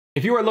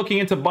If you are looking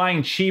into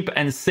buying cheap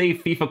and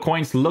safe FIFA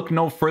coins, look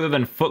no further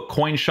than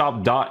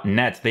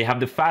footcoinshop.net. They have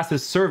the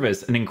fastest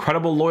service, an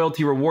incredible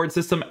loyalty reward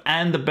system,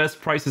 and the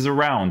best prices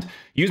around.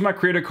 Use my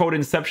creator code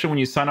Inception when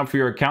you sign up for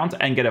your account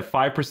and get a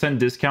 5%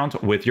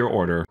 discount with your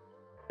order.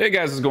 Hey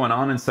guys, what's going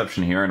on?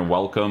 Inception here, and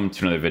welcome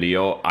to another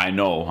video. I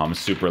know I'm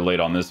super late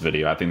on this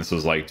video. I think this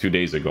was like 2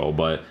 days ago,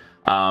 but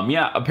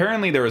yeah,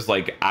 apparently there was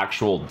like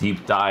actual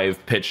deep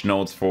dive pitch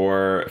notes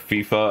for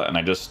FIFA, and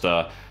I just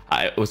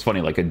it was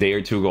funny, like a day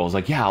or two ago I was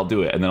like, yeah, I'll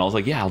do it, and then I was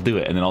like, yeah, I'll do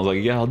it, and then I was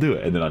like, yeah, I'll do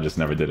it, and then I just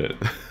never did it.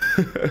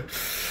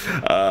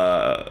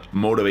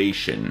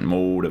 Motivation,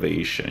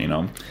 you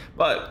know.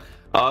 But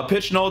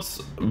pitch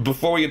notes,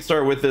 before we get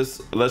started with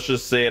this, let's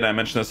just say, and I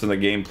mentioned this in the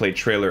gameplay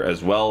trailer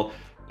as well,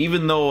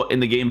 even though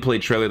in the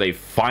gameplay trailer they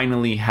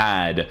finally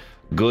had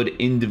good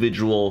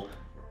individual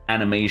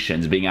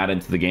animations being added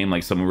into the game,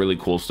 like some really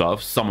cool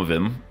stuff, some of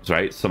them,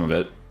 right, some of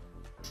it,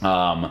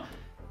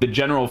 the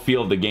general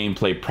feel of the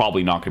gameplay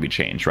probably not going to be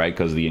changed, right,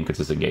 because of the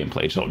inconsistent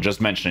gameplay. So just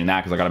mentioning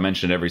that, because I got to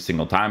mention it every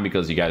single time,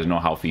 because you guys know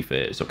how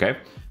FIFA is. Okay,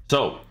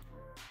 so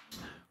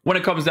when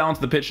it comes down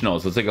to the pitch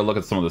notes, let's take a look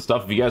at some of the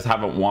stuff. If you guys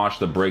haven't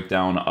watched the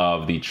breakdown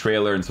of the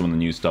trailer and some of the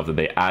new stuff that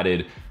they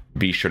added,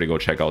 be sure to go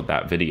check out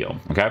that video.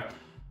 Okay,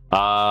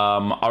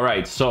 all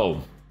right, so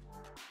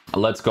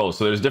let's go.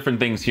 So there's different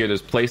things here.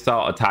 There's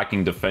playstyle,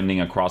 attacking,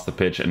 defending across the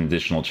pitch, and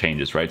additional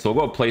changes, right? So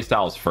we'll go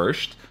playstyles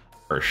first.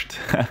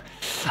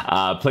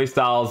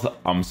 Playstyles,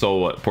 I'm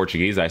so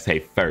Portuguese, I say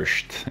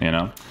first, you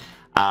know.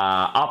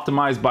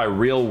 Optimized by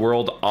real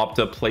world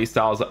opta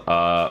playstyles,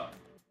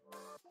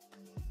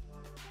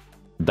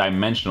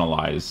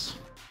 dimensionalize.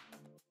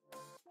 I'm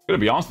gonna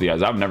be honest with you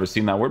guys, I've never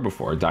seen that word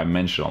before,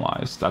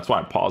 dimensionalize. That's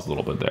why I paused a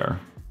little bit there.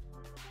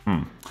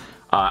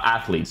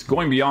 Athletes,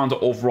 going beyond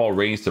overall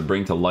range to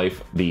bring to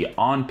life the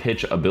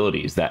on-pitch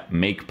abilities that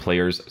make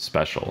players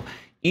special.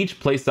 Each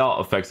playstyle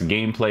affects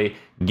gameplay,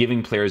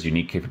 giving players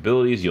unique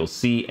capabilities you'll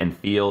see and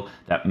feel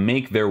that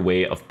make their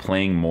way of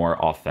playing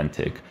more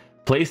authentic.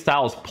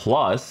 Playstyles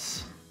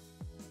plus,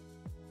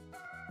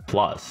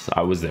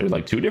 I was there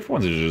like two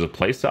different ones. There's a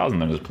playstyles and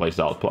then there's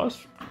playstyles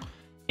plus.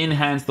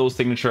 Enhance those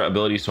signature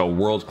abilities to a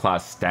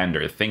world-class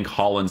standard. Think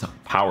Haaland's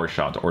power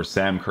shot or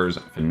Sam Kerr's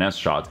finesse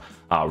shot,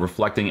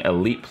 reflecting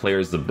elite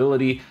players'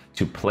 ability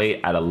to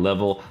play at a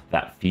level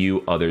that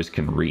few others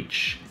can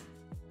reach.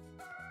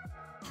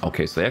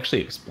 Okay, so they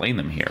actually explain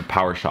them here.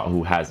 Power shot,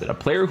 who has it? A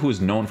player who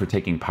is known for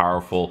taking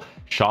powerful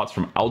shots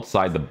from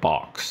outside the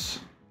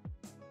box.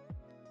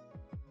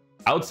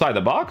 Outside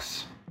the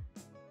box?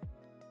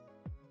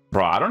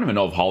 Bro, I don't even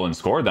know if Haaland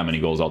scored that many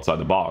goals outside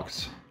the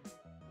box.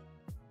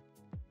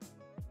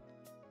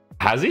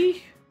 Has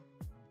he?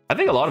 I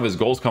think a lot of his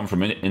goals come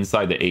from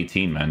inside the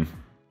 18, man.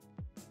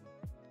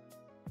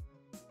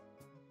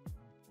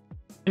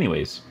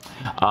 Anyways,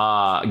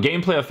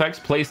 gameplay effects,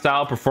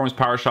 playstyle, performs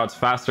power shots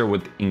faster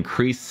with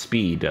increased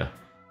speed.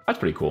 That's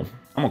pretty cool.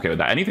 I'm okay with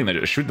that. Anything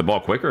that shoot the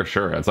ball quicker,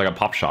 sure. It's like a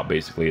pop shot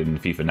basically in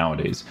FIFA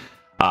nowadays.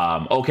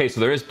 Okay,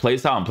 so there is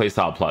playstyle and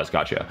playstyle plus.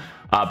 Gotcha.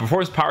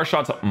 Performs power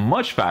shots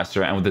much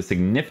faster and with a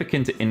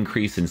significant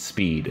increase in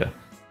speed.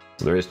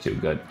 So there is two.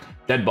 Good.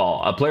 Dead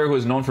ball, a player who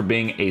is known for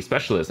being a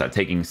specialist at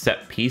taking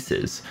set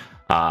pieces.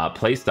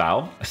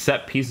 Playstyle,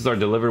 set pieces are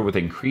delivered with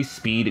increased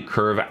speed,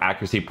 curve,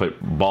 accuracy, but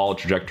ball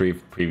trajectory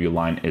preview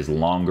line is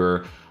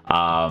longer.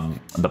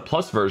 The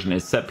plus version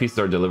is set pieces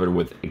are delivered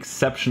with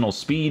exceptional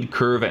speed,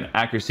 curve, and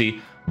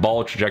accuracy.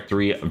 Ball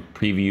trajectory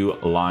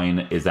preview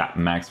line is at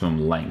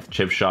maximum length.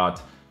 Chip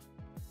shot.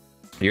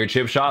 Your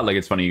chip shot, like,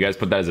 it's funny, you guys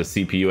put that as a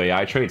CPU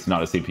AI trait. It's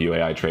not a CPU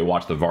AI trait.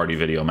 Watch the Vardy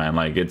video, man.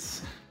 Like,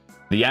 it's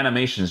the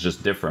animation is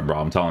just different, bro.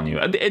 I'm telling you,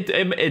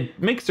 it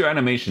makes your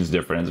animations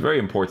different. It's very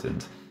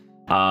important.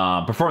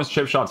 Performs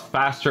chip shots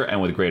faster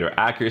and with greater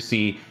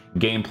accuracy.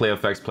 Gameplay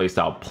effects,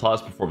 playstyle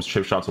plus performs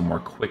chip shots with more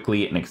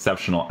quickly and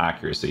exceptional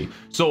accuracy.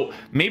 So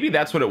maybe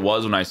that's what it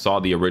was when I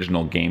saw the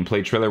original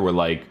gameplay trailer, where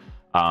like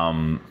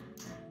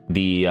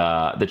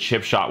the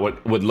chip shot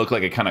would look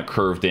like it kind of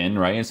curved in,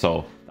 right?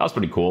 So that was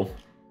pretty cool.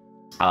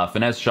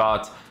 Finesse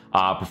shot,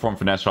 perform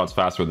finesse shots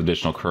faster with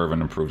additional curve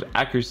and improved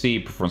accuracy.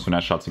 Performs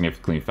finesse shots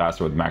significantly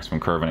faster with maximum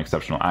curve and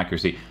exceptional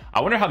accuracy.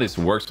 I wonder how this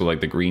works with like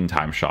the green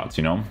time shots,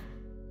 you know?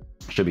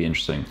 Should be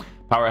interesting.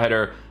 Power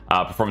header,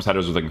 performs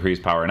headers with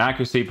increased power and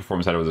accuracy.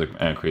 Performs header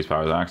with increased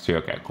power and accuracy.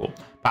 Okay, cool.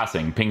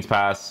 Passing, pings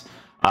pass.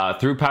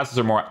 Through passes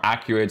are more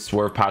accurate.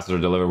 Swerve passes are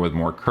delivered with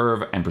more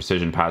curve, and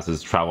precision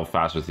passes travel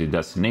faster to the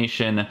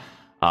destination.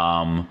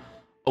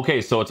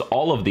 Okay, so it's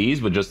all of these,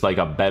 but just like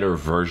a better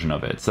version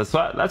of it. So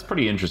that's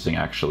pretty interesting,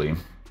 actually.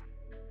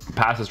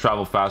 Passes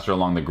travel faster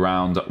along the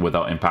ground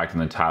without impacting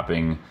the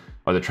tapping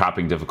or the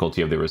trapping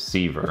difficulty of the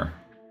receiver.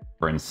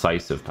 For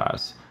incisive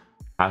pass.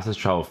 Passes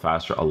travel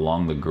faster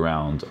along the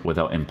ground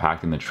without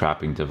impacting the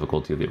trapping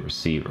difficulty of the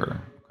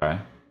receiver. Okay.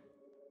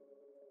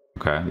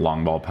 Okay.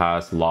 Long ball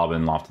pass, lob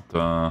and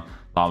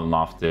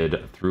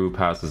lofted through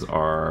passes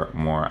are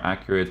more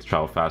accurate,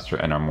 travel faster,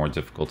 and are more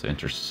difficult to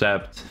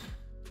intercept.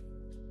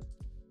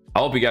 I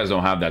hope you guys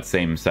don't have that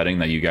same setting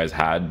that you guys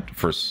had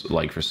for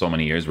so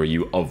many years, where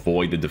you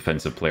avoid the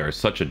defensive player.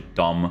 Such a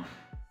dumb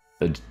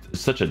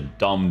such a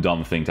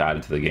dumb thing to add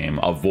into the game.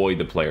 Avoid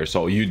the player.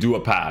 So you do a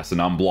pass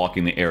and I'm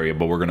blocking the area,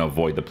 but we're going to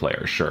avoid the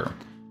player. Sure.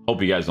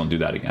 Hope you guys don't do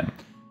that again.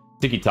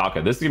 Tiki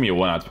Taka. This is going to be a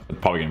one that's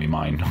probably going to be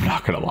mine. I'm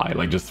not going to lie.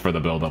 Like, just for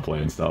the build-up play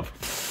and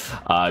stuff.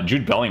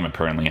 Jude Bellingham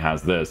apparently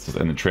has this.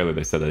 In the trailer,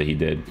 they said that he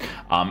did.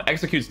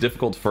 Executes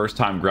difficult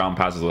first-time ground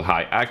passes with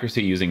high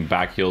accuracy using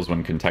back heels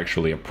when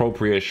contextually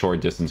appropriate.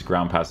 Short-distance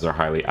ground passes are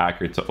highly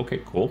accurate. So,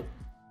 okay, cool.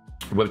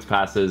 Whipped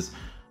passes.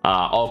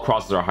 All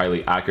crosses are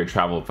highly accurate.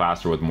 Travel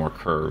faster with more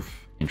curve.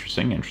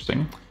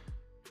 Interesting.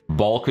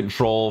 Ball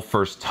control,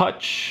 first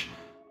touch.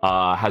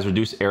 Has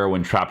reduced error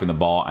when trapping the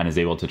ball and is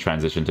able to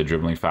transition to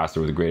dribbling faster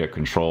with greater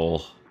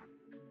control.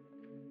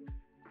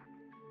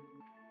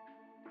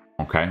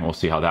 Okay, we'll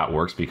see how that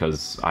works,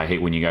 because I hate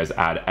when you guys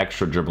add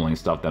extra dribbling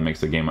stuff that makes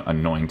the game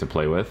annoying to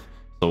play with.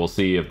 So we'll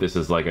see if this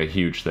is like a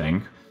huge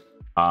thing.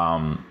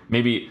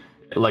 Maybe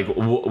like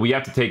we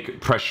have to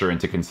take pressure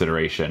into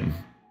consideration.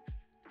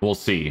 We'll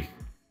see.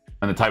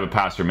 And the type of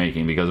pass you're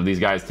making, because if these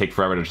guys take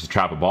forever to just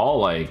trap a ball,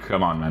 like,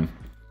 come on, man.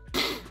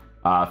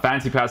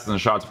 Fancy passes and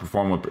shots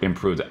perform with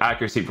improved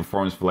accuracy,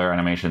 performs flare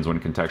animations when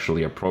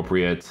contextually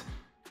appropriate.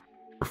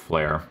 For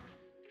flare.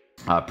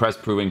 Press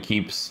proven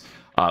keeps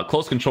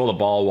close control of the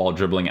ball while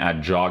dribbling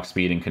at jog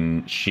speed and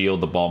can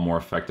shield the ball more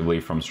effectively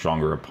from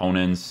stronger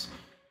opponents.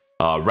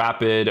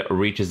 Rapid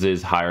reaches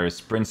his higher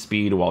sprint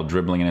speed while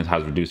dribbling, and it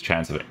has reduced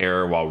chance of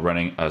error while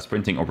running,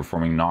 sprinting or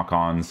performing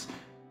knock-ons.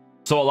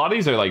 So a lot of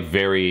these are like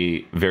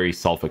very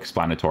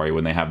self-explanatory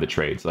when they have the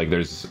traits. Like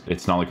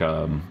it's not like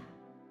a.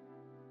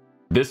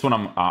 This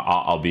one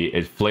I'll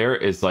be. Flare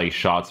is like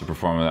shots to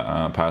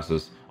perform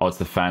passes. Oh, it's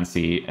the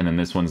fancy, and then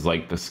this one's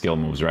like the skill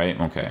moves, right?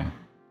 Okay.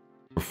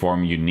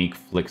 Perform unique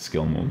flick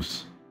skill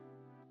moves.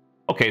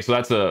 Okay, so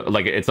that's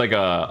it's like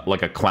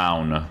a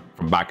clown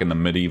from back in the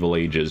medieval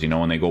ages, you know,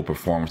 when they go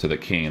perform to the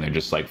king and they're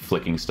just like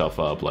flicking stuff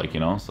up, like, you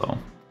know, so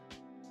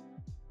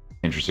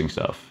interesting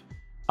stuff.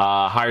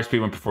 Higher speed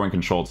when performing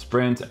controlled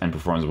sprint and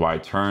performs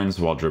wide turns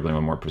while dribbling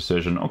with more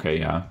precision. Okay,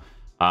 yeah.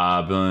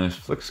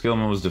 Flick skill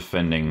moves,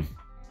 defending.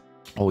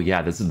 Oh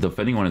yeah, this is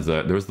defending one.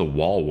 There's the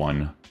wall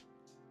one.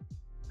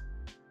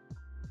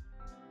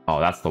 Oh,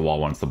 that's the wall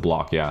one. It's the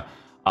block. Yeah.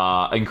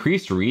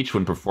 Increased reach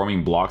when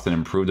performing blocks and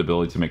improved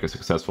ability to make a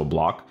successful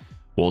block.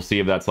 We'll see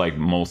if that's like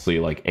mostly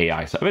like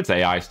AI stuff. If it's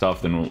AI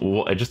stuff, then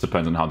it just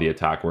depends on how the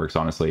attack works,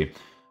 honestly.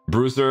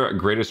 Bruiser,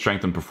 greater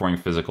strength when performing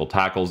physical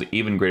tackles,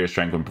 even greater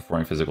strength when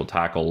performing physical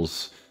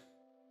tackles.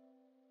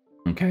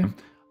 Okay.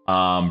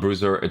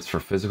 Bruiser, it's for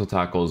physical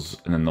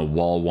tackles, and then the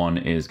wall one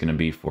is going to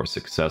be for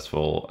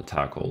successful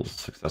tackles,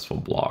 successful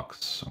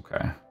blocks.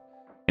 Okay.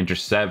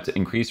 Intercept,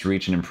 increased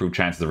reach and improved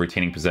chances of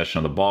retaining possession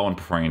of the ball when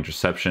performing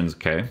interceptions.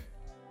 Okay.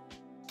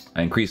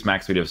 Increased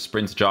max speed of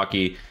sprint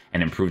jockey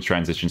and improved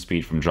transition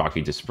speed from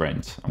jockey to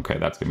sprint. Okay,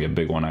 that's going to be a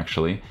big one,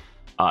 actually.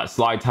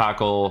 Slide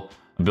tackle.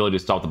 Ability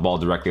to stop the ball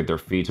directly at their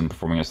feet when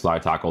performing a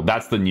slide tackle.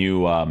 That's the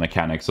new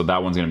mechanic, so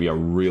that one's going to be a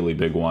really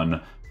big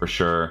one for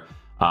sure.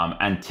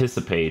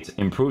 Anticipate.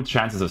 Improved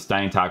chances of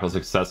standing tackle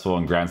successful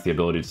and grants the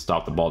ability to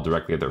stop the ball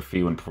directly at their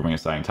feet when performing a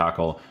standing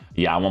tackle.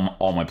 Yeah, I want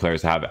all my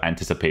players to have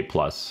Anticipate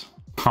Plus,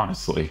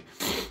 honestly.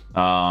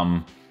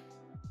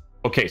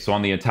 Okay, so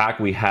on the attack,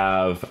 we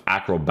have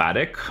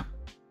Acrobatic.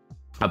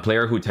 A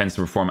player who tends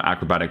to perform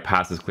acrobatic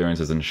passes,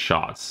 clearances, and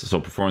shots. So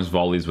performs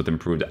volleys with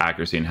improved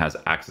accuracy and has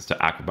access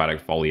to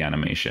acrobatic volley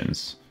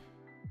animations.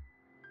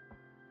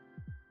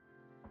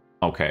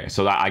 Okay,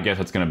 so that, I guess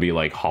that's going to be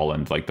like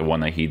Holland, like the one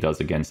that he does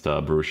against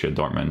Borussia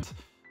Dortmund.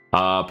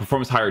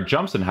 Performs higher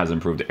jumps and has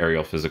improved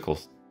aerial physical.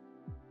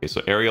 Okay,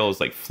 so aerial is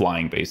like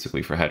flying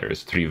basically for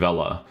headers.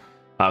 Trivela.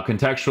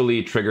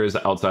 Contextually triggers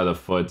outside the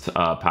foot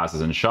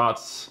passes and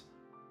shots.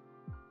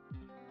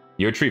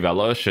 Your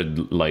Trivela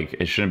should, like,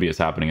 it shouldn't be as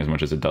happening as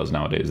much as it does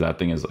nowadays. That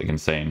thing is, like,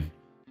 insane.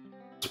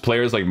 So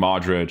players like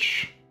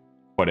Modric,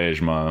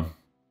 Quaresma,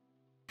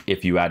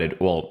 if you added,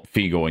 well,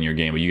 Figo in your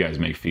game, but you guys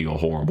make Figo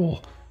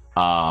horrible.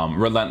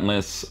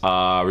 Relentless,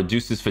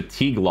 reduces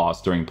fatigue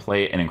loss during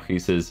play and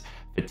increases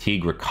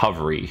fatigue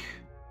recovery.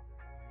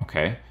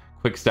 Okay.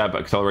 Quick step,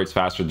 accelerates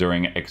faster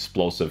during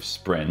explosive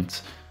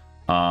sprint.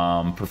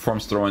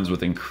 Performs throw-ins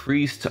with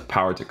increased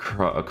power to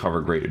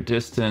cover greater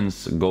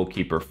distance.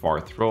 Goalkeeper far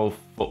throw.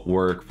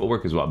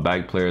 Footwork is what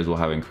bag players will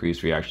have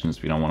increased reaction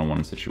speed on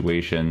one-on-one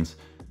situations.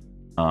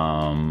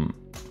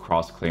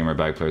 Cross claimer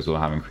bag players will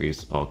have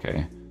increased.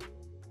 Okay.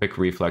 Quick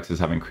reflexes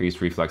have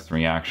increased reflex and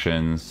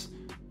reactions.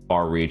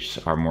 Far reach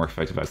are more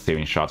effective at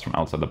saving shots from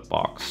outside the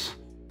box.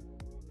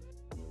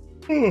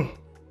 Excuse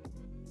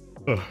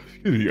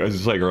me, guys.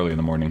 It's like early in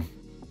the morning.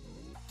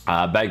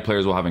 Bag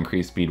players will have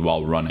increased speed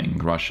while running.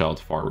 Rush out,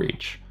 far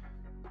reach.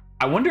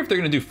 I wonder if they're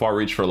going to do far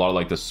reach for a lot of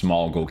like the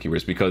small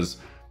goalkeepers, because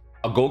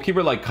a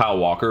goalkeeper like Kyle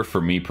Walker,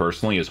 for me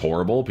personally, is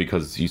horrible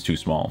because he's too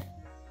small.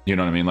 You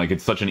know what I mean? Like,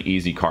 it's such an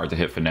easy card to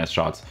hit finesse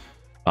shots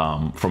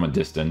from a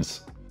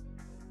distance.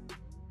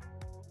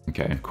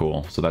 Okay,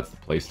 cool. So that's the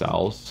play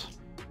styles.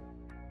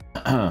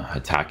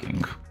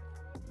 Attacking.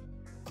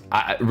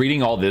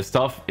 Reading all this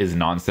stuff is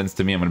nonsense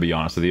to me, I'm going to be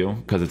honest with you,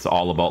 because it's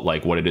all about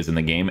like what it is in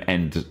the game.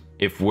 And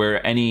if we're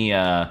any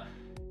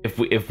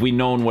if we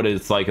known what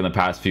it's like in the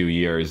past few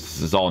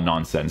years, it's all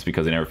nonsense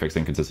because they never fix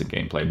inconsistent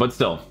gameplay. But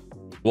still,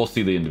 we'll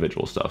see the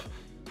individual stuff.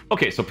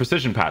 Okay, so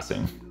precision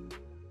passing.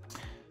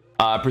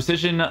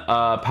 Precision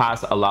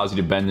pass allows you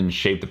to bend and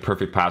shape the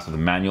perfect pass with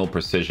manual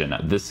precision.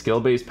 This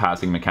skill-based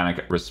passing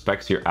mechanic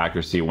respects your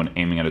accuracy when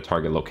aiming at a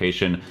target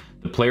location.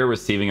 The player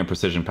receiving a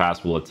precision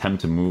pass will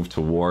attempt to move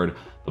toward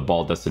the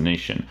ball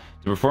destination.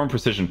 To perform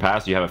precision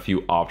pass, you have a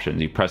few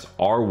options. You press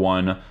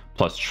R1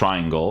 plus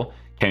triangle.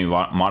 Can be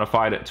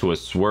modified to a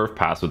swerve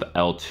pass with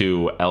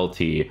L2,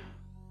 LT.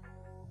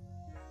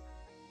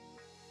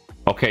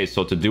 Okay,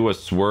 so to do a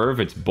swerve,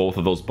 it's both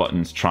of those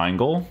buttons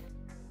triangle.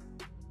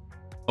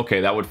 Okay,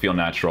 that would feel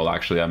natural,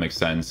 actually. That makes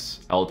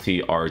sense.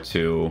 LT,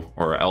 R2,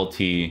 or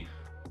LT,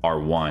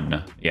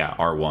 R1. Yeah,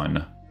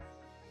 R1.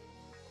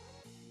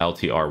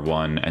 LT,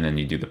 R1, and then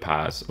you do the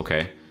pass.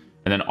 Okay.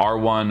 And then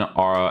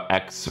R1,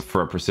 RX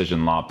for a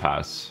precision lob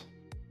pass.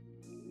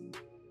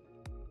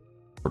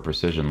 For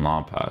precision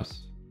lob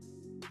pass.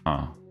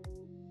 Huh.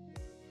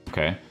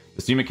 Okay.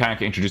 This new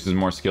mechanic introduces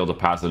more skill to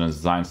pass and is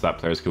designed so that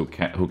players who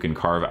can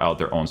carve out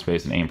their own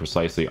space and aim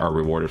precisely are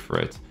rewarded for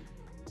it.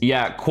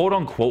 Yeah, quote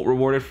unquote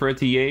rewarded for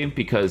it, EA,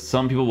 because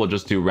some people will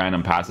just do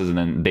random passes and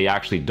then they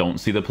actually don't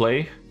see the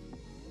play.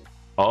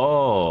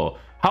 Oh,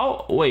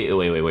 how? Wait.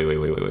 Hold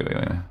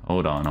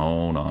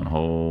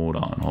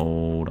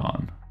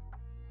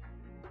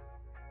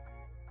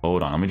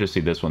on. Let me just see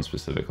this one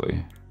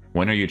specifically.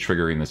 When are you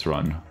triggering this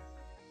run?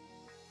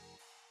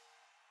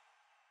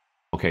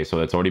 Okay, so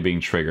that's already being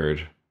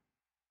triggered.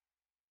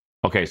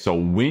 Okay, so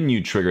when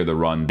you trigger the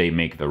run, they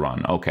make the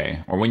run.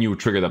 Okay, or when you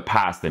trigger the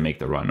pass, they make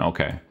the run.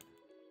 Okay.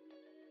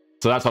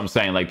 So that's what I'm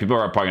saying. Like, people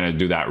are probably going to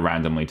do that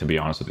randomly, to be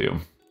honest with you.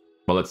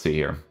 But let's see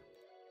here.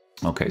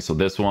 Okay, so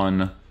this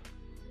one.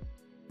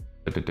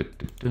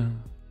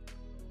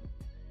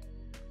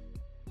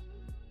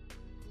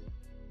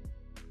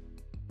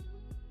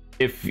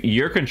 If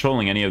you're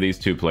controlling any of these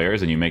two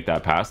players and you make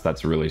that pass,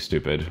 that's really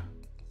stupid.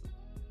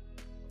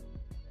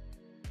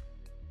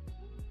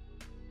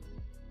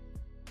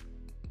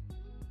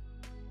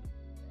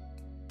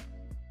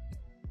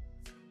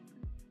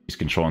 He's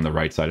controlling the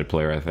right-sided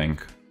player, I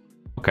think.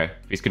 Okay,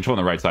 if he's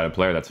controlling the right-sided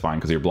player, that's fine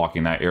because you're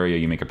blocking that area.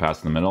 You make a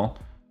pass in the middle,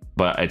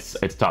 but it's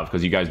tough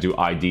because you guys do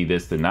ID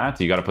this then that.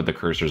 So you got to put the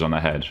cursors on the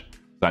head.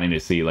 So I need to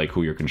see like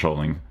who you're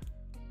controlling.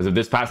 Because if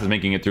this pass is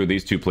making it through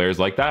these two players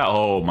like that,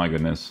 oh my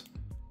goodness.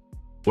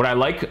 What I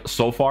like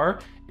so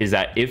far is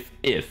that if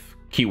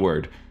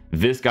keyword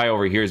this guy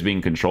over here is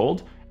being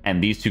controlled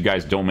and these two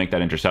guys don't make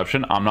that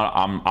interception,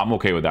 I'm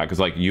okay with that because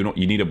like you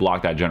need to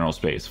block that general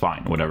space.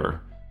 Fine,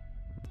 whatever.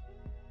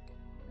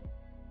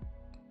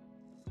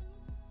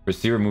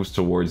 Receiver moves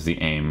towards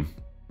the aim.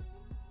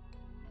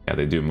 Yeah,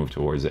 they do move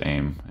towards the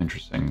aim.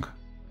 Interesting.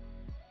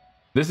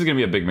 This is gonna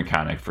be a big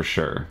mechanic for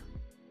sure.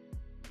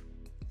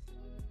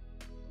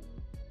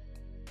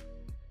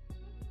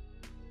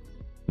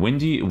 When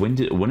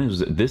is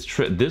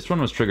this one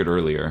was triggered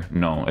earlier?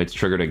 No, it's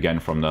triggered again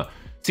from the.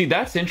 See,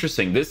 that's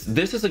interesting. This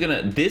is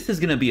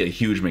gonna be a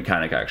huge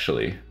mechanic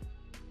actually.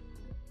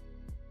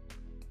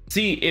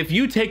 See, if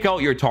you take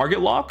out your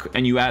target lock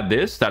and you add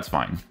this, that's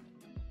fine.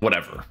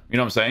 Whatever. You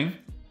know what I'm saying?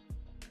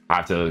 I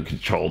have to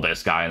control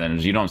this guy and then,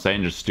 you know what I'm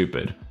saying? Just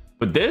stupid.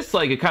 But this,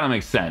 like, it kind of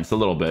makes sense a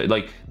little bit.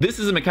 Like, this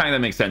is a mechanic that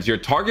makes sense. Your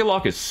target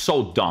lock is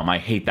so dumb. I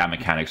hate that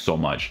mechanic so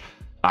much.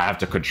 I have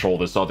to control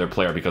this other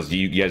player because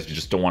you guys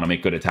just don't want to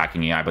make good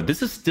attacking AI. But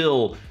this is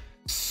still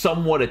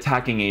somewhat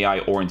attacking AI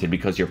oriented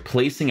because you're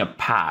placing a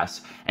pass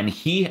and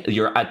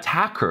your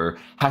attacker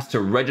has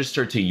to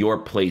register to your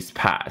placed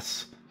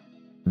pass.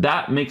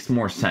 That makes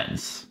more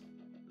sense.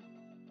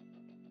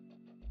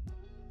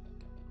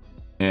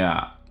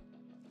 Yeah.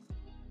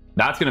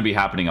 That's going to be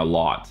happening a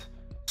lot.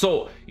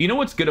 So, you know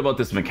what's good about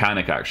this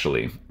mechanic,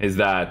 actually, is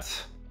that,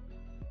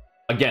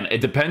 again, it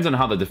depends on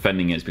how the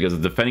defending is, because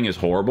if the defending is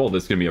horrible,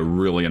 this is going to be a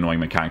really annoying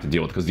mechanic to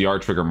deal with, because the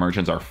R-trigger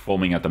merchants are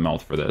foaming at the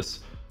mouth for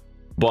this.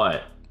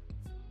 But,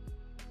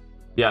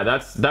 yeah,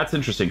 that's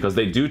interesting, because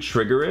they do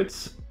trigger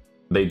it.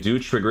 They do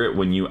trigger it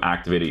when you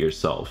activate it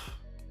yourself.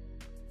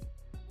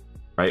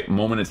 Right?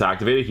 Moment it's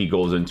activated, he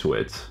goes into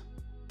it.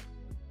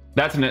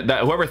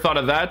 Whoever thought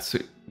of that,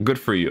 good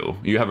for you.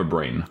 You have a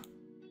brain.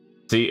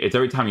 See, it's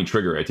every time you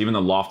trigger it, even the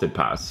lofted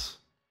pass.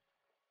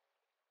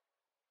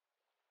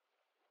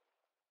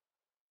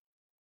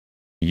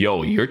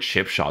 Yo, your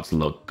chip shots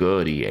look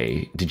good,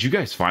 EA. Did you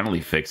guys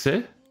finally fix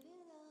it?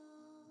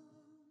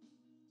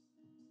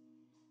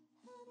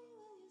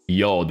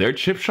 Yo, their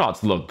chip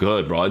shots look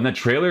good, bro. And the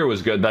trailer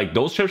was good. Like,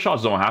 those chip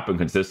shots don't happen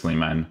consistently,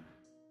 man.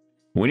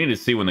 We need to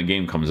see when the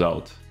game comes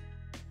out.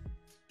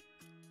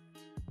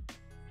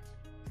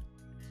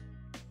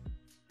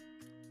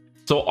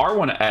 So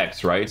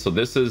R1X, right? So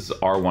this is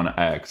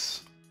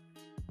R1X.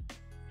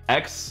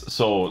 X,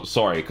 so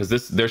sorry,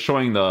 because they're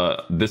showing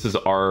this is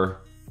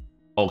R.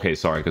 Okay,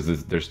 sorry,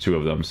 because there's two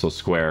of them. So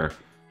square.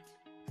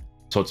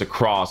 So it's a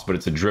cross, but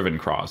it's a driven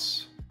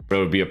cross. But it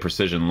would be a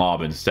precision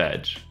lob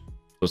instead.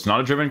 So it's not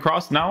a driven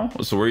cross now?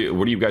 So where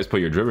do you guys put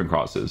your driven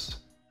crosses?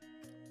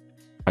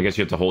 I guess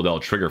you have to hold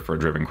L trigger for a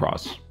driven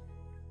cross.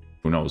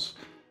 Who knows?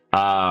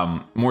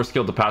 More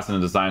skill to pass in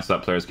the design so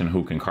that players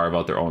who can carve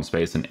out their own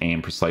space and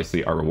aim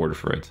precisely are rewarded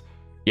for it.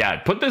 Yeah,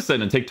 put this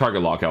in and take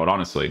target lockout,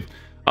 honestly.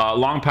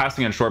 Long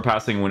passing and short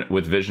passing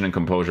with vision and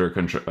composure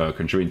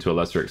contributing to a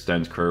lesser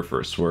extent curve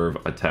for swerve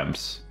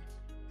attempts.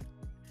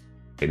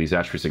 Okay, these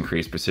attributes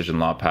increase precision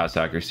lob pass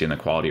accuracy and the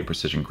quality of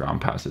precision ground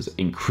passes.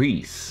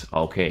 Increase.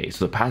 Okay,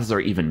 so the passes are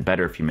even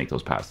better if you make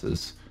those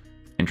passes.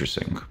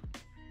 Interesting.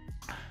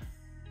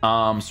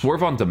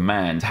 Swerve on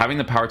demand. Having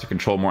the power to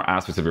control more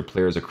aspects of your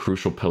player is a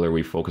crucial pillar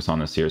we focus on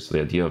this year. So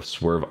the idea of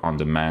swerve on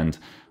demand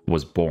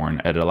was born.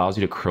 It allows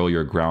you to curl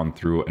your ground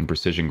through and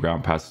precision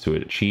ground passes to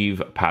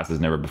achieve passes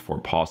never before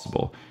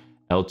possible.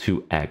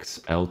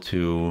 L2X,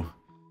 L2.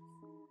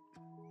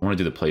 I want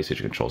to do the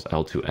PlayStation controls.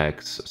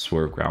 L2X,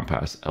 swerve ground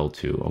pass,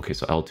 L2. Okay,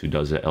 so L2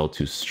 does it.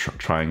 L2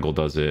 triangle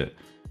does it.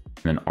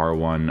 And then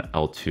R1,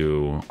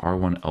 L2,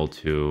 R1,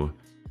 L2,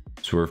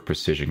 swerve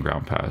precision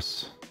ground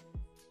pass.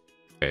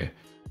 Okay.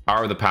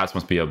 Power of the pass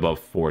must be above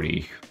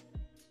 40.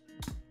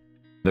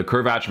 The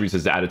curve attributes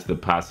is added to the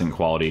passing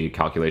quality.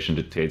 Calculation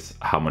dictates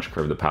how much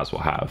curve the pass will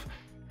have.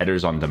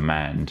 Headers on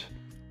demand.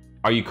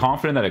 Are you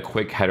confident that a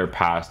quick header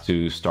pass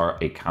to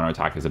start a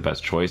counterattack is the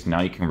best choice?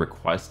 Now you can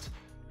request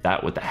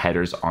that with the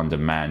headers on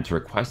demand. To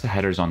request the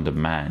headers on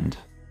demand.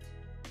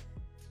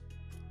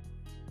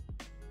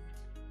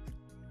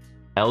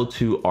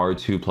 L2,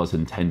 R2 plus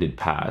intended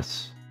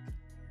pass.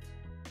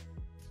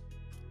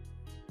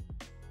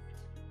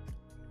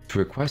 To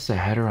request a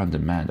header on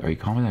demand, are you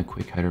confident that a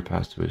quick header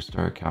pass to a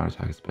start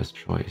counterattack is the best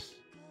choice?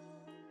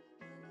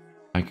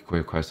 I can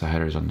request the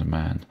headers on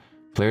demand.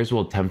 Players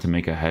will attempt to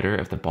make a header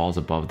if the ball is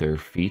above their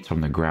feet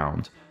from the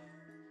ground.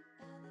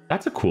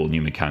 That's a cool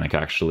new mechanic,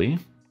 actually.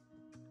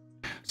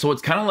 So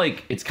it's kind of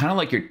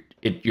like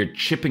you're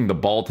chipping the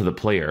ball to the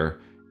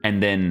player,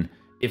 and then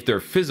if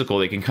they're physical,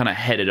 they can kind of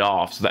head it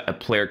off so that a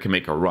player can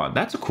make a run.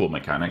 That's a cool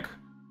mechanic.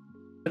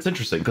 That's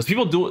interesting because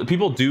people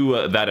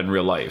do that in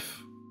real life.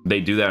 They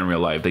do that in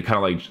real life. They kind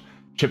of like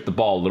chip the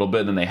ball a little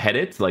bit and then they head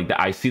it. Like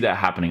I see that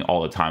happening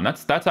all the time.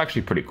 That's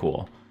actually pretty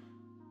cool.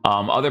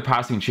 Other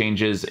passing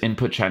changes,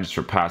 input changes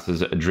for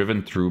passes. A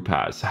driven through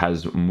pass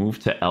has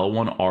moved to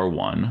L1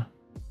 R1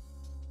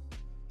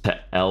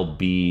 to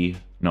LB.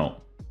 No.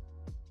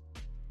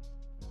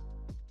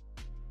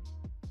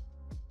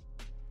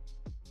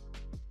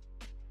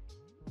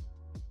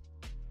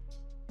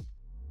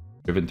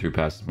 Driven through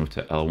pass has moved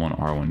to L1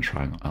 R1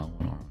 triangle. L1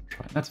 R1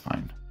 triangle. That's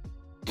fine.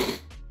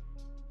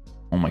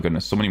 Oh my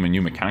goodness, so many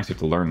new mechanics you have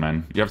to learn,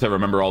 man. You have to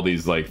remember all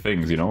these like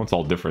things, you know, it's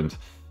all different.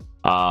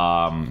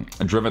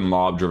 Driven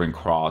lob, driven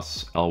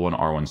cross, L1,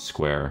 R1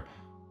 square,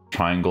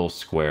 triangle,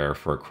 square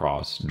for a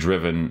cross,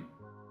 driven.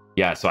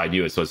 Yeah, so I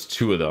do it. So it's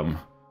two of them.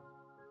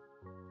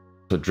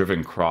 So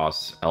driven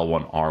cross,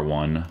 L1,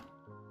 R1,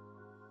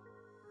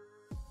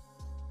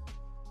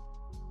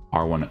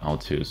 R1,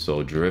 L2.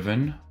 So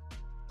driven,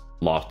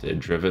 lofted,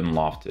 driven,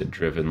 lofted,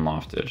 driven,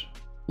 lofted.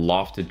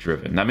 Lofted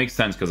driven. That makes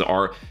sense because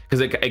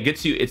it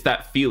gets you, it's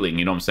that feeling,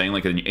 you know what I'm saying,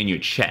 like in your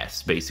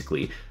chest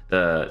basically.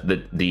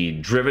 The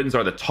drivens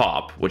are the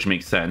top, which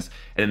makes sense,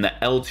 and then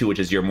the L2, which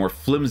is your more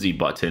flimsy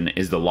button,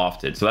 is the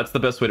lofted. So that's the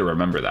best way to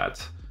remember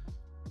that.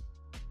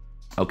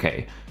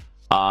 Okay.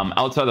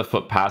 Outside the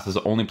foot passes.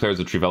 Only players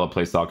with Trivella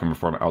playstyle can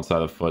perform outside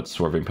the foot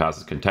swerving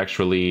passes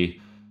contextually.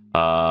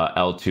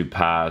 L2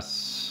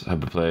 pass,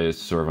 have a play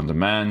swerve on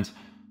demand.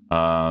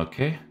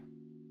 Okay.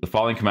 The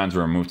following commands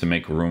were removed to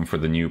make room for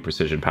the new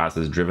precision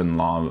passes. Driven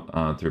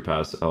lob, through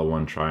pass,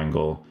 L1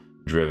 triangle,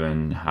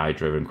 driven, high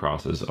driven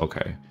crosses.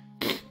 Okay.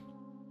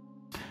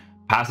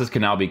 Passes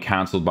can now be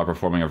cancelled by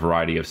performing a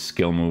variety of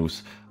skill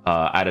moves.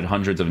 Added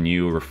hundreds of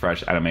new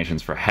refreshed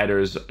animations for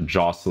headers,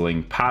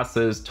 jostling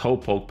passes, toe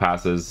poke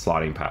passes,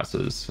 sliding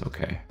passes.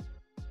 Okay.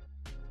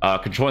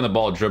 Controlling the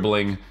ball,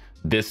 dribbling.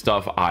 This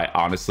stuff, I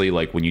honestly,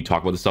 like when you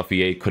talk about the stuff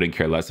EA, couldn't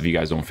care less if you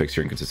guys don't fix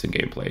your inconsistent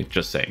gameplay.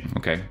 Just saying,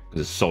 okay?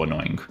 This is so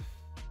annoying.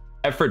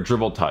 Effort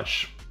dribble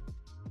touch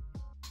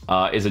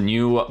is a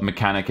new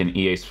mechanic in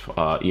EA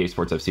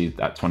Sports FC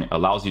that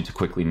allows you to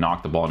quickly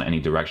knock the ball in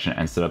any direction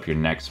and set up your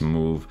next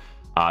move.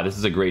 This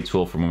is a great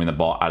tool for moving the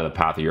ball out of the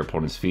path of your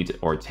opponent's feet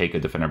or take a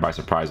defender by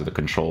surprise with a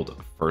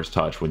controlled first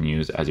touch when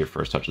used as your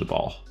first touch of the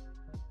ball.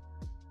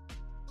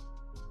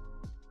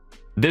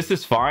 This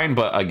is fine,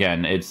 but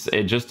again, it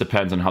just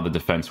depends on how the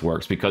defense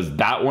works, because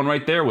that one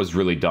right there was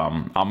really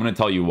dumb. I'm going to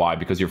tell you why,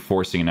 because you're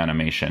forcing an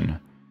animation.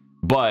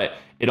 But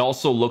it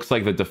also looks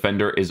like the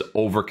defender is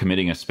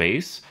overcommitting a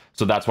space,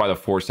 so that's why the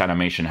forced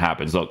animation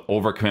happens. Look,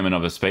 overcommitment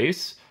of a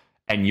space,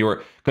 and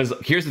because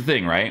here's the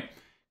thing, right?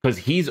 Because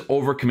he's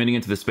overcommitting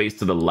into the space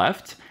to the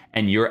left,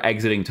 and you're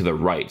exiting to the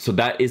right. So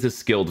that is a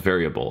skilled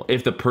variable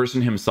if the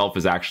person himself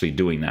is actually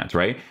doing that,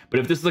 right? But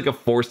if this is like a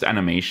forced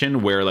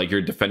animation where like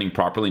you're defending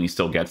properly and he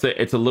still gets it,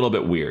 it's a little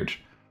bit weird.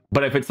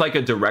 But if it's like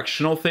a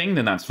directional thing,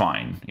 then that's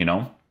fine, you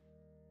know?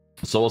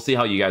 So we'll see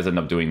how you guys end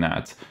up doing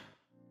that.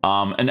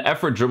 An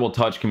effort dribble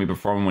touch can be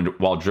performed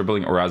while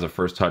dribbling or as a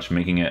first touch,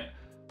 making it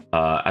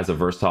as a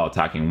versatile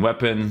attacking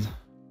weapon.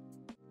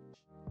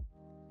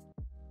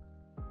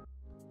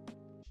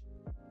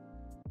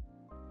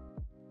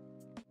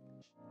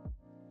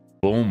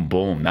 Boom,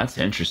 boom. That's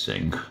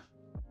interesting.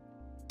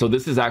 So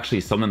this is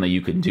actually something that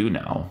you can do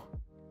now.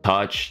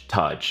 Touch,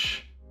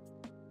 touch.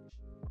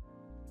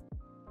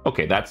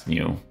 Okay, that's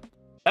new.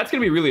 That's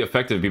going to be really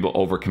effective if people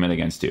overcommit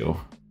against you.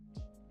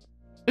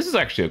 This is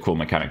actually a cool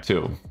mechanic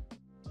too.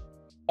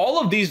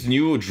 All of these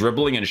new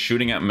dribbling and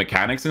shooting at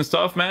mechanics and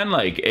stuff, man,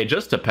 like, it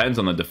just depends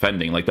on the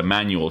defending, like the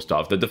manual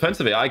stuff. The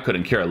defensive AI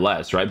couldn't care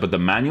less, right? But the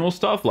manual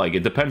stuff, like,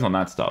 it depends on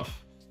that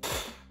stuff.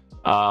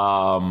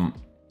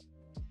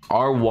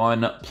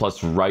 R1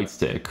 plus right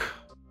stick.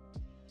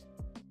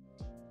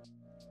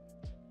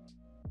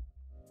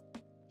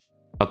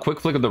 A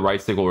quick flick of the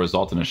right stick will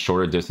result in a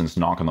shorter distance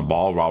knock on the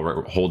ball,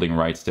 while holding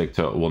right stick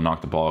will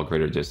knock the ball a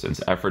greater distance.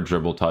 Effort,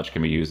 dribble, touch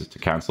can be used to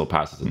cancel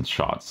passes and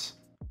shots.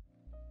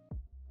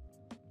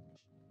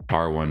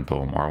 R1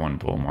 boom, R1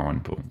 boom,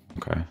 R1 boom.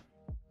 Okay.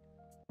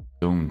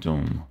 Doom,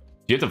 doom.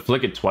 Do you have to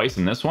flick it twice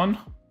in this one?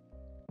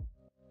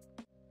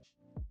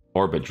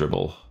 Orbit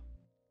dribble.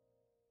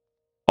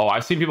 Oh,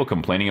 I've seen people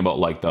complaining about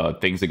like the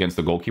things against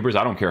the goalkeepers.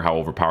 I don't care how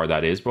overpowered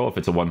that is, bro. If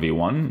it's a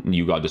 1v1,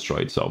 you got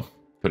destroyed, so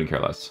couldn't care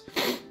less.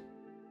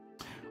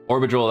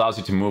 Orbit dribble allows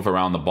you to move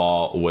around the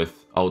ball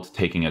without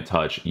taking a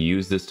touch.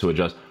 Use this to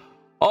adjust.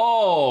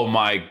 Oh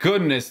my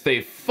goodness, they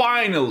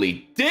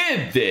finally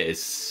did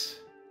this.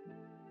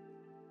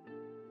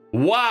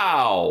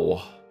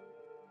 Wow.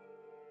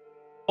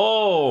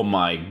 Oh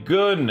my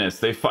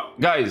goodness.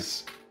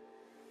 Guys,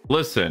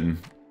 listen.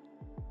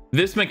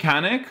 This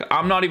mechanic,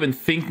 I'm not even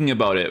thinking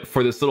about it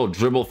for this little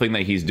dribble thing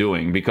that he's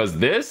doing, because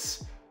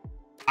this,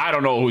 I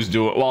don't know who's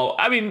doing. Well,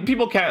 I mean,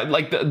 people can't,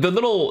 like, the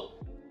little,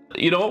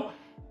 you know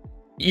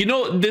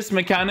this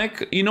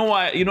mechanic, you know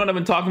what I've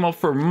been talking about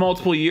for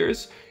multiple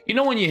years? You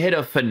know when you hit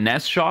a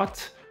finesse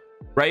shot,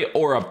 right?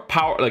 Or a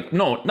power, like,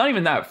 no, not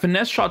even that,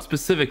 finesse shot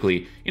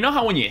specifically. You know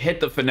how when you hit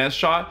the finesse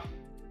shot,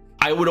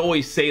 I would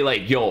always say,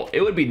 like, yo,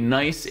 it would be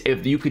nice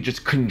if you could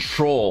just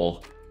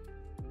control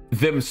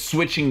them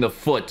switching the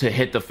foot to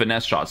hit the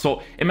finesse shot.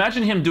 So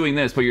imagine him doing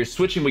this, but you're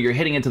switching, but you're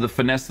hitting into the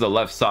finesse to the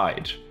left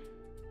side.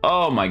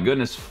 Oh my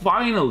goodness,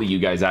 finally you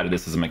guys added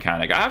this as a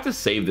mechanic. I have to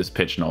save this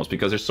pitch nose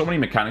because there's so many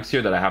mechanics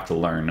here that I have to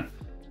learn.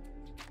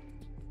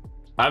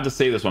 I have to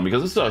save this one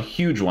because this is a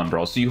huge one,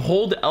 bro. So you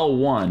hold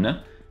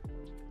L1,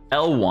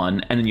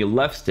 and then you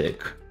left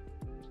stick.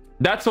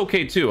 That's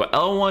okay too.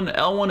 L1,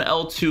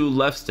 L2,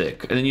 left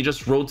stick, and then you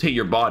just rotate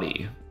your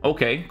body.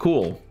 Okay,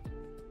 cool.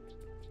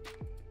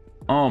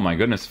 Oh my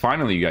goodness,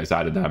 finally you guys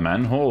added that,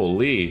 man.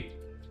 Holy.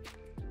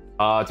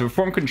 To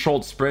perform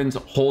controlled sprints,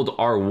 hold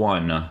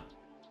R1.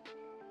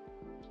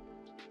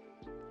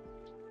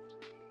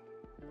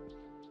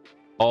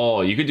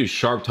 Oh, you could do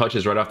sharp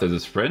touches right after the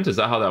sprint? Is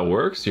that how that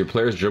works? Your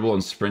player's dribble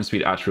and sprint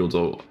speed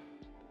attributes.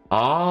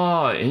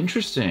 Ah,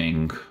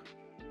 interesting.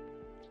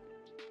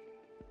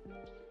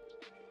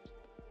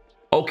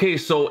 Okay,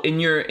 so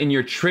in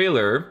your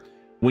trailer,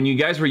 when you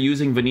guys were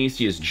using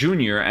Vinicius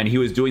Jr. and he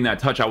was doing that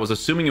touch, I was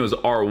assuming it was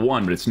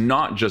R1, but it's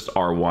not just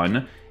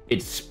R1.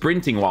 It's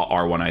sprinting while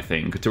R1, I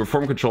think. To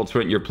perform controlled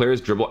sprint, your player's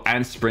dribble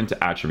and sprint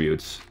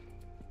attributes.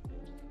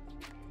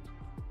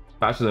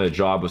 Faster than a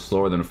jog, but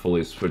slower than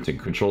fully sprinting.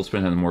 Controlled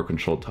sprint has more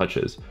controlled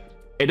touches.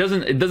 It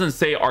doesn't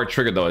say R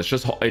trigger though. It's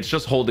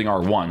just holding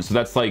R1. So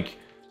that's like,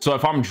 so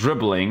if I'm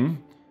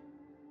dribbling,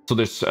 so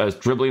there's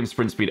dribbling and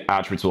sprint speed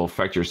attributes will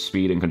affect your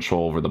speed and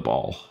control over the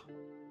ball.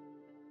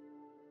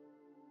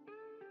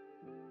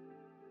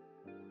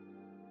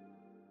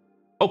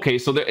 Okay,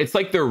 so it's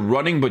like they're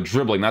running but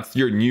dribbling. That's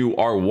your new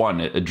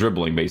R1,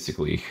 dribbling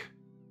basically.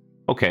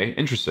 Okay,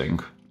 interesting.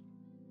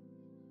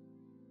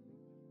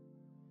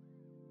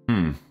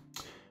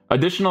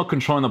 Additional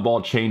controlling the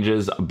ball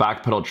changes,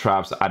 backpedal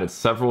traps added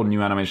several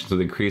new animations with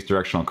increased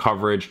directional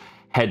coverage.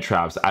 Head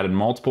traps added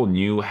multiple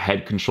new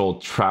head control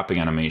trapping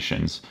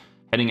animations.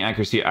 Heading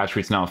accuracy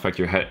attributes now affect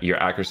your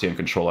accuracy and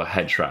control of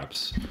head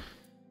traps.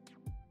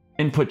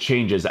 Input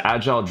changes.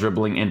 Agile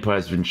dribbling input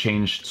has been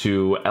changed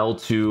to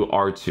L2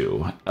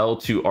 R2.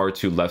 L2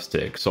 R2 left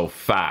stick. So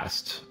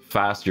fast,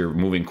 you're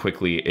moving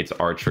quickly. It's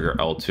R trigger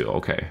L2.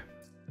 Okay.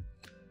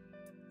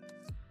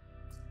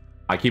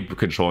 I keep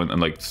controlling and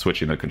like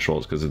switching the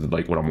controls because it's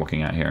like what I'm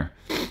looking at here.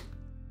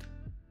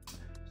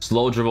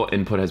 Slow dribble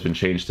input has been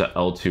changed to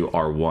L2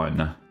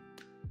 R1.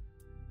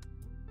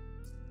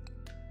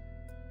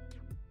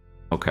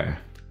 Okay.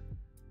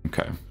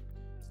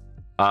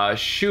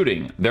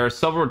 Shooting. There are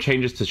several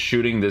changes to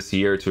shooting this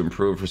year to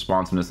improve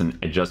responsiveness, and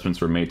adjustments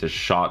were made to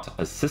shot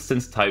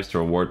assistance types to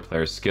reward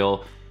player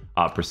skill.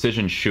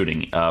 Precision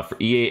shooting. For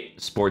EA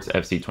Sports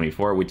FC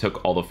 24, we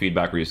took all the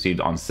feedback we received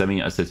on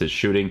semi-assisted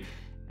shooting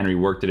and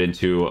reworked it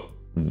into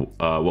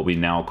what we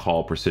now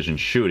call precision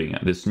shooting.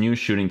 This new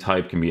shooting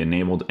type can be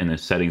enabled in the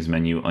settings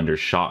menu under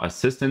shot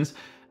assistance.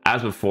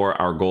 As before,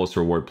 our goal is to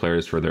reward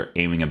players for their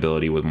aiming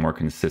ability with more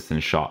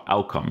consistent shot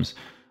outcomes.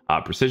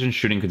 Precision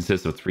shooting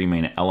consists of three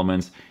main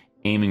elements.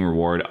 Aiming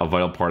reward, a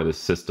vital part of the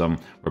system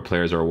where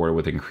players are rewarded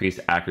with increased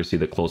accuracy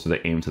the closer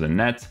they aim to the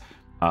net.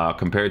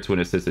 Compared to an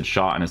assisted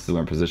shot in a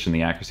similar position,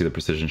 the accuracy of the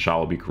precision shot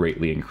will be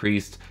greatly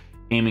increased.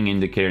 Aiming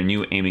indicator,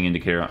 new aiming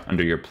indicator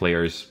under your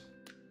players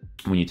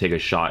when you take a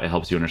shot, it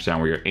helps you understand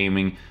where you're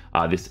aiming.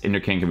 This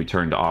intercam can be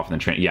turned off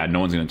and then yeah, no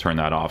one's going to turn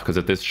that off, because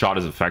if this shot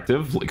is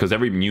effective, because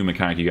every new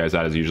mechanic you guys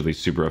add is usually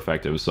super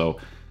effective. So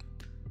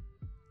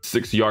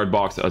 6-yard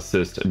box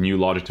assist, new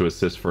logic to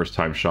assist first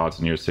time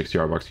shots near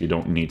 6-yard box. You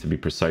don't need to be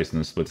precise in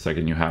the split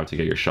second you have to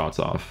get your shots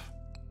off.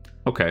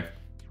 Okay.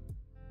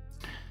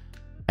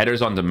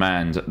 Headers on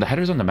demand. The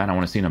headers on demand, I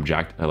want to see an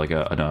like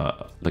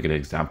an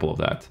example of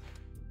that.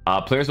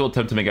 Players will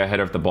attempt to make a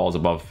header if the ball is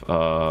above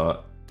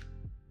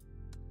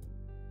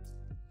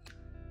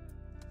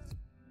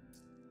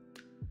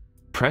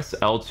press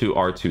L2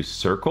 R2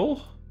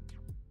 circle.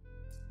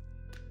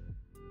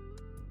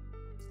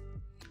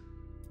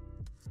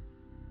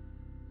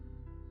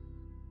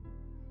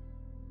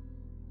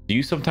 Do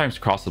you sometimes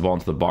cross the ball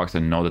into the box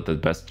and know that the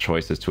best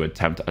choice is to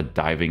attempt a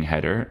diving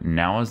header?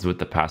 Now as with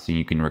the passing,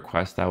 you can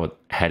request that with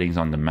headings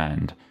on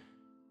demand.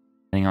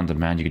 Heading on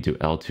demand, you could do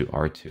L2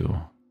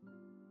 R2.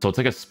 So it's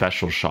like a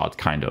special shot,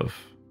 kind of.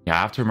 Yeah,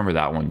 I have to remember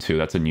that one too.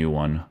 That's a new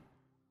one.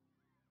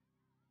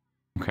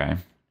 Okay.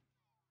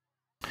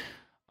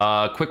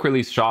 Quick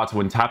release shots.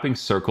 When tapping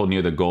circle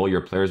near the goal,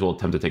 your players will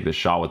attempt to take the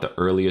shot with the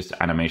earliest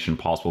animation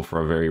possible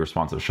for a very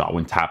responsive shot.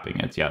 When tapping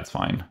it, yeah, it's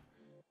fine.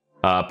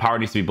 Power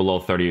needs to be below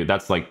 30.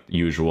 That's like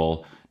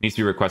usual. Needs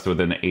to be requested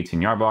within the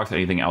 18-yard box.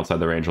 Anything outside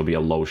the range will be a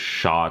low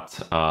shot.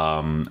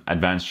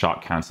 Advanced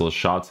shot cancel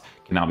shots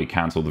can now be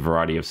canceled with a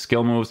variety of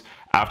skill moves.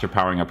 After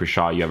powering up your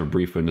shot, you have a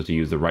brief window to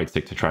use the right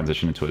stick to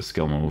transition into a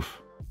skill move.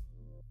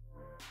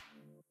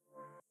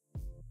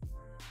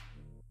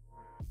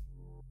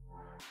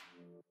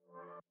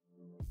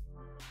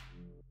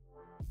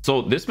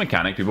 So this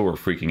mechanic people were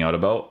freaking out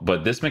about,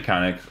 but this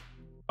mechanic,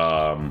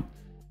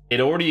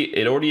 it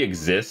already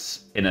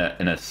exists in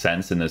a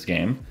sense in this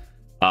game.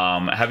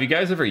 Have you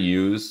guys ever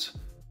used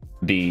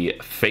the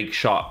fake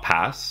shot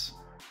pass?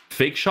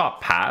 Fake shot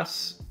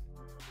pass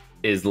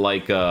is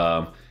like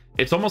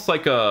it's almost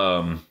like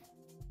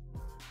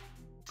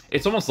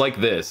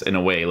this in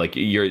a way. Like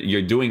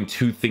you're doing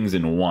two things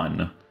in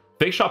one.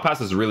 Fake shot pass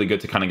is really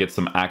good to kind of get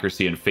some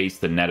accuracy and face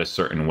the net a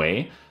certain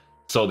way.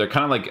 So they're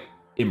kind of like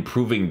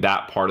improving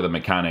that part of the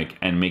mechanic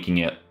and making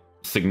it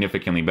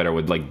significantly better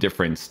with like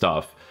different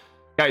stuff.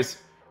 Guys,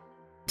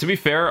 to be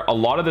fair, a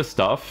lot of this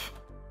stuff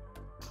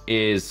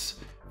is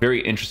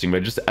very interesting,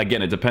 but just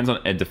again, it depends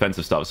on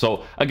defensive stuff.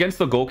 So against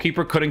the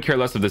goalkeeper, couldn't care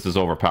less if this is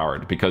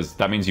overpowered, because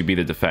that means you beat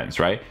the defense,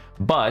 right?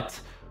 But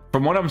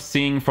from what I'm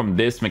seeing from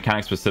this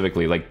mechanic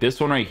specifically, like this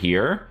one right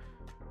here,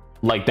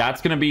 like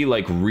that's gonna be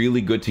like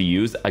really good to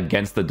use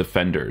against the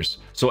defenders.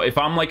 So if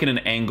I'm like in an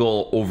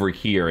angle over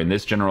here in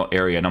this general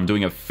area and I'm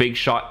doing a fake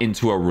shot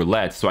into a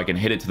roulette so I can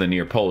hit it to the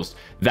near post,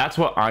 that's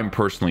what I'm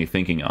personally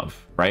thinking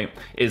of, right?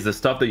 Is the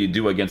stuff that you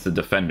do against the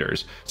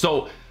defenders.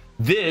 So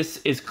this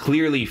is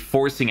clearly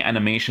forcing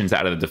animations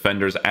out of the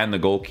defenders and the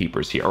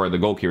goalkeepers here, or the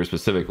goalkeeper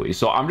specifically.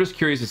 So I'm just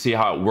curious to see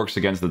how it works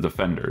against the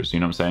defenders,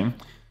 you know what I'm saying?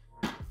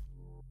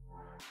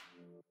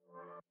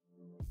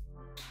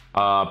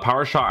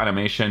 Power shot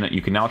animation,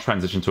 you can now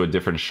transition to a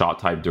different shot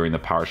type during the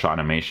power shot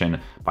animation.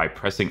 By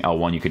pressing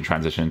L1 you can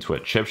transition into a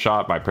chip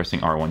shot. By pressing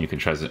R1 you can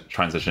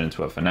transition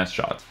into a finesse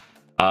shot.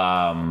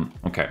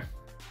 Okay,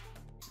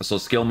 so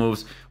skill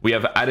moves, we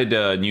have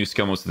added new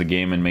skill moves to the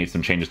game and made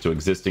some changes to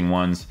existing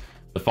ones.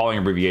 The following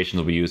abbreviations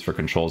will be used for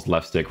controls: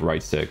 left stick,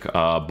 right stick.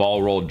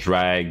 Ball roll,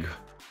 drag,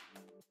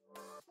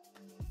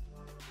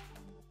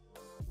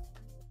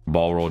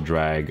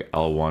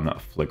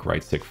 L1 flick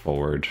right stick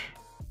forward.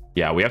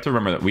 Yeah, we have to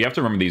remember that. We have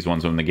to remember these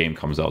ones when the game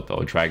comes out,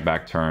 though. Drag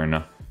back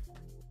turn,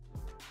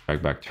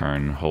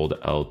 hold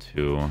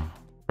L2,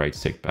 right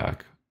stick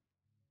back,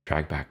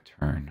 drag back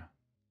turn,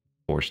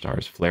 4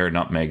 stars. Flare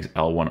nutmegs,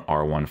 L1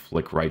 R1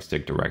 flick right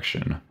stick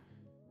direction.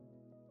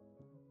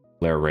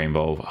 Flare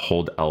rainbow,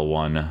 hold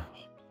L1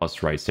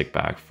 plus right stick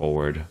back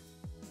forward.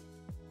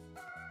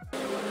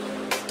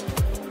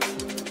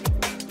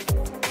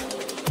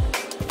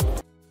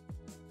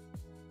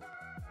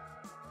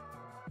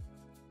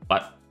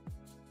 What?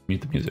 Mute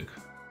the music.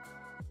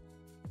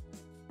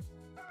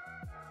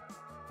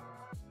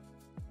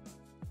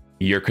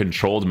 Your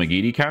controlled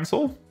McGeady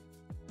cancel?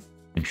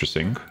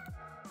 Interesting.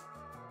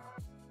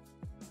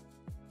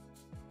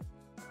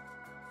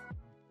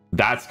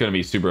 That's going to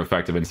be super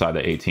effective inside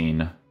the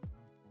 18.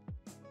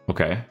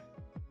 Okay.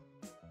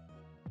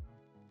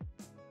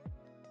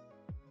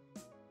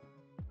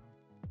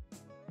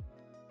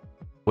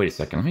 Wait a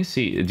second. Let me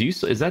see. Do you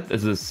is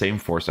the same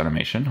force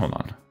animation? Hold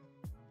on.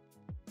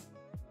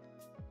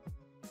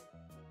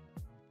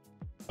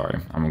 Sorry,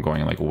 I'm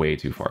going like way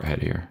too far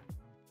ahead here.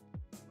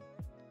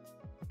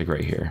 Like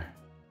right here.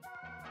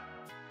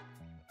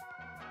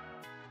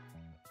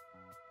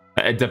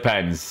 It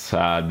depends.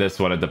 This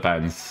one, it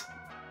depends.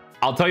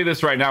 I'll tell you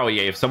this right now,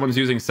 EA. If someone's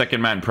using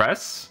second man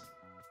press,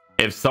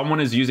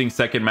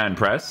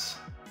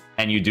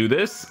 and you do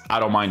this, I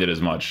don't mind it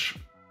as much.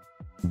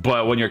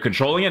 But when you're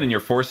controlling it and you're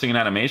forcing an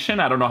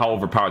animation, I don't know how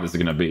overpowered this is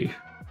going to be.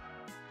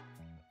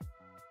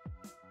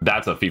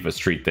 That's a FIFA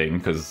Street thing,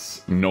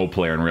 because no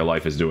player in real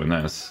life is doing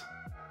this.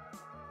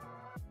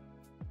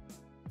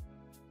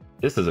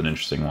 This is an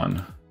interesting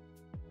one.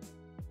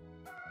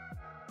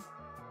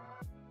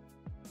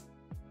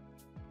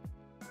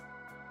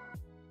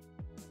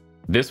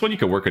 This one you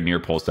could work a near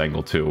post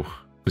angle too,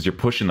 because you're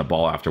pushing the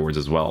ball afterwards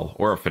as well,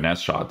 or a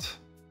finesse shot.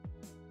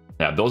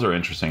 Yeah, those are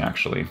interesting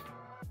actually.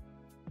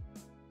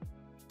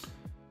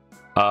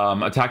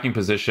 Attacking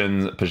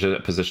positions,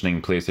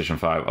 positioning PlayStation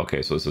 5.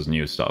 Okay, so this is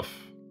new stuff.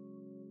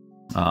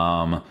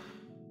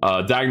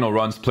 Diagonal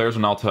runs. Players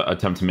will now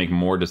attempt to make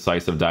more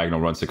decisive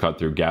diagonal runs to cut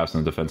through gaps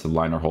in the defensive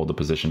line or hold the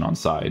position on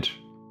side.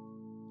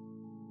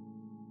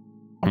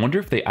 I wonder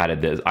if they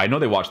added this. I know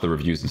they watched the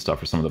reviews and stuff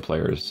for some of the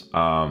players.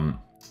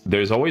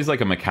 There's always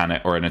like a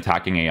mechanic or an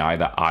attacking AI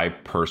that I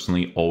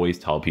personally always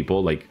tell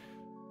people, like,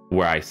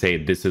 where I say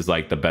this is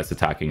like the best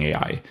attacking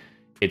AI.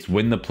 It's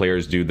when the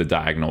players do the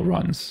diagonal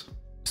runs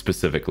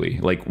specifically.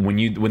 Like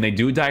when they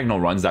do diagonal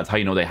runs, that's how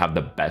you know they have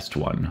the best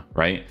one,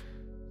 right?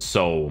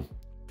 So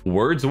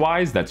words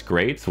wise, that's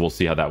great. So we'll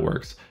see how that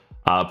works.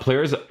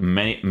 Players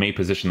may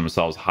position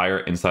themselves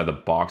higher inside the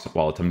box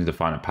while attempting to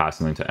find a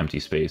passing lane to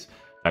empty space.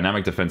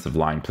 Dynamic defensive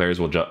line.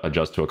 Players will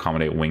adjust to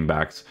accommodate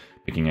wingbacks.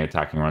 Making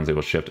attacking runs, they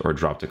will shift or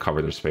drop to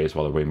cover their space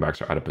while the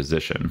wingbacks are out of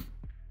position.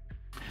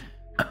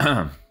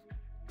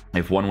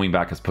 If one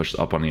wingback is pushed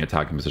up on the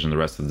attacking position, the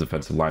rest of the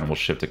defensive line will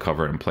shift to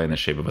cover and play in the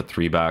shape of a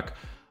 3-back.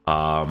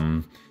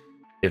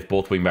 If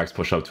both wingbacks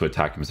push up to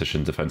attacking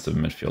position, defensive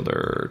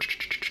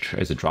midfielder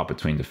is a drop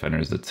between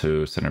defenders. The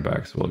two center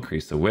backs will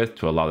increase the width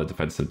to allow the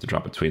defensive to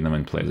drop between them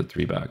and play as a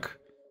 3-back.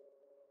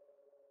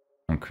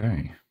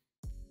 Okay.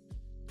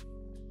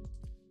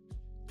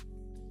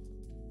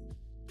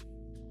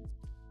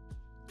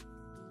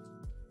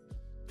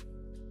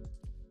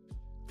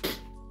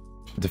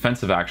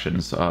 Defensive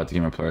actions to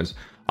gamer players.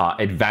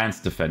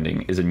 Advanced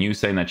defending is a new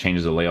setting that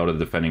changes the layout of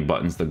the defending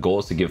buttons. The goal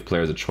is to give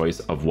players a choice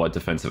of what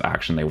defensive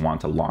action they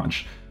want to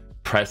launch.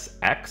 Press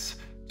X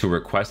to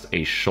request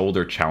a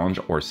shoulder challenge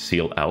or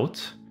seal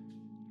out.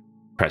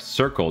 Press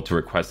circle to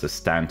request a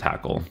stand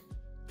tackle.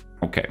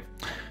 Okay,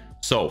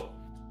 so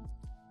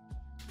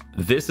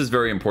this is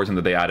very important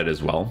that they added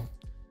as well,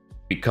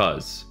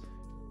 because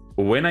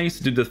when I used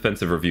to do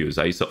defensive reviews,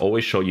 I used to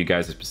always show you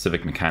guys a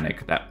specific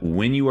mechanic that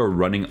when you are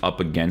running up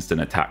against an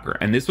attacker,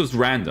 and this was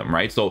random,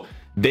 right? So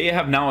they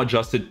have now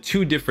adjusted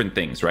two different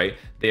things, right?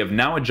 They have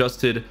now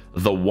adjusted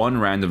the one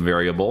random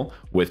variable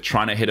with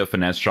trying to hit a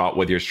finesse shot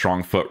with your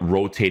strong foot,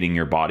 rotating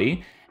your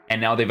body. And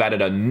now they've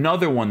added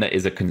another one that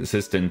is a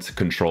consistent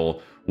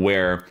control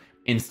where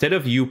instead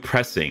of you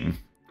pressing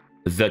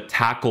the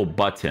tackle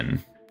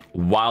button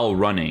while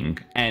running,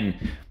 and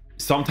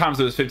sometimes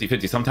it was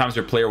 50-50. Sometimes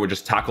your player would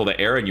just tackle the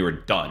air and you were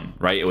done,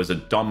 right? It was a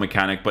dumb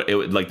mechanic, but it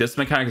would, like, this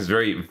mechanic is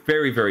very,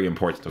 very, very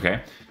important,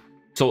 okay?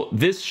 So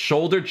this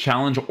shoulder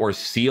challenge or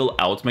seal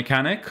out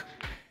mechanic,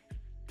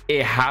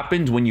 it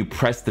happened when you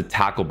press the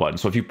tackle button.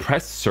 So if you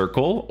press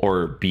circle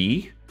or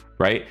B,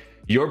 right,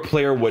 your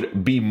player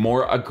would be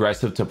more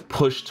aggressive to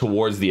push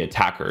towards the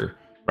attacker,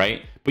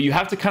 right? But you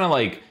have to kind of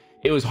like,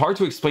 it was hard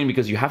to explain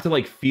because you have to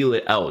like feel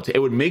it out. It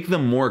would make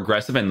them more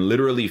aggressive and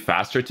literally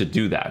faster to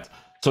do that.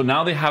 So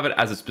now they have it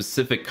as a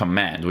specific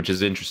command, which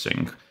is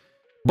interesting.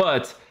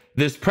 But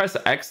this press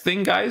X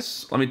thing,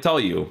 guys, let me tell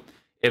you,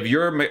 if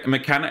your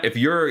if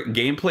your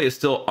gameplay is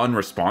still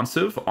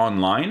unresponsive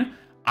online,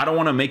 I don't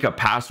want to make a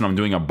pass when I'm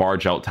doing a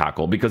barge out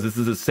tackle, because this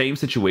is the same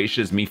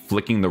situation as me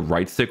flicking the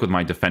right stick with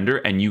my defender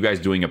and you guys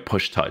doing a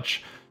push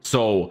touch.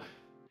 So,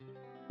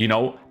 you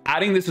know,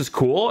 adding this is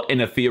cool in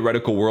a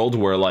theoretical world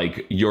where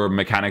like your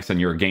mechanics and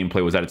your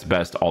gameplay was at its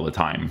best all the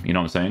time. You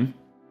know what I'm saying?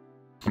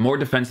 More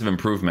defensive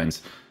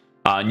improvements.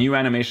 New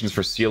animations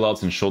for seal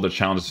outs and shoulder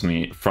challenges from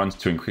the front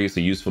to increase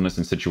the usefulness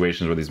in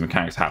situations where these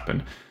mechanics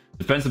happen.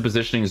 Defensive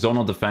positioning,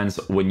 zonal defense.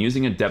 When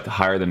using a depth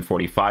higher than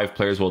 45,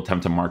 players will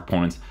attempt to mark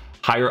opponents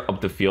higher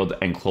up the field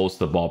and close to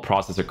the ball.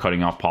 Process of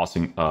cutting off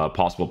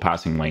possible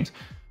passing lanes.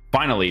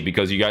 Finally,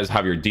 because you guys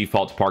have your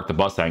default park the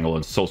bus angle,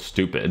 and it's so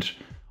stupid.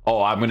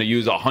 Oh, I'm going to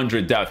use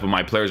 100 depth, but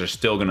my players are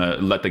still going to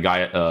let the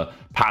guy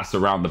pass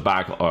around the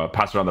back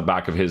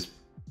of his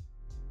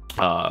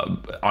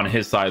on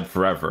his side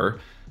forever.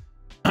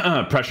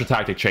 Pressure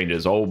tactic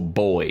changes. Oh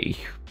boy.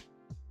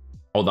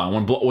 Hold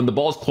on. When the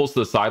ball is close to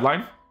the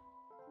sideline,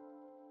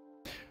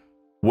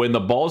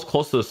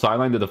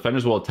 the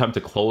defenders will attempt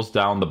to close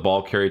down the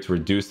ball carrier to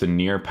reduce the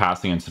near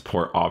passing and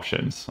support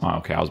options. Oh,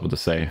 okay, I was about to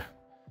say.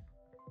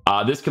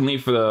 This can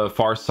leave for the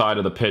far side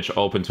of the pitch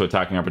open to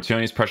attacking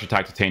opportunities. Pressure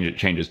tactic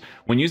changes.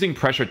 When using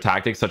pressure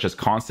tactics such as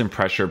constant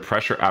pressure,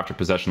 pressure after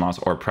possession loss,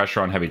 or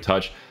pressure on heavy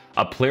touch,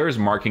 a player's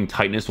marking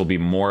tightness will be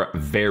more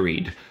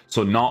varied.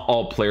 So not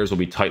all players will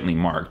be tightly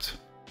marked.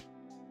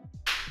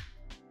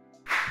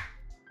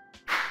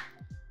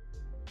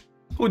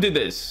 Who did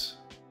this?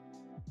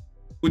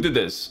 Who did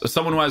this?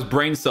 Someone who has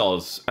brain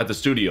cells at the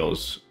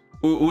studios.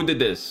 Who did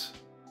this?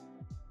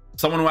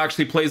 Someone who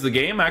actually plays the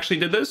game actually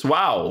did this?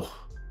 Wow.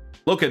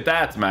 Look at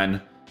that,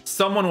 man.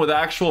 Someone with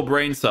actual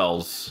brain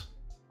cells.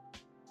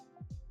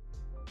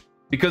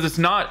 Because it's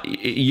not,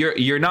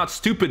 you're not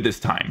stupid this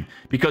time,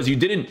 because you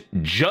didn't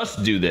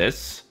just do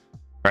this,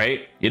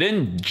 right? You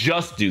didn't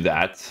just do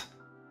that.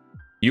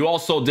 You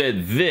also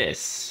did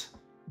this.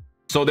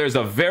 So there's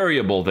a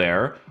variable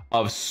there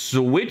of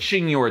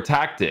switching your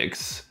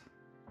tactics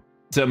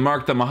to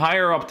mark them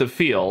higher up the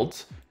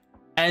field.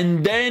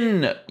 And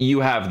then you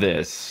have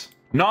this,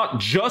 not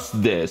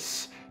just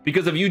this,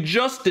 because if you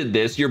just did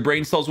this, your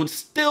brain cells would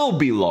still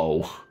be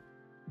low.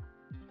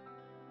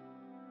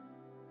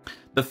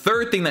 The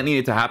third thing that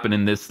needed to happen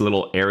in this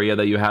little area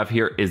that you have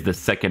here is the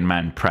second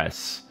man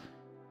press.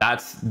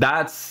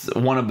 That's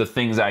one of the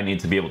things I need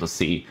to be able to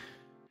see.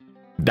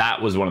 That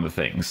was one of the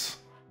things,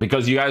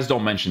 because you guys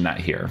don't mention that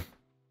here.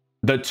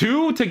 The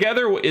two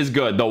together is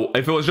good, though.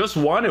 If it was just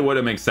one, it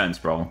wouldn't make sense,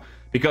 bro,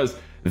 because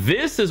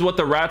this is what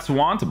the rats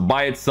want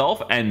by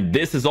itself, and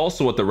this is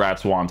also what the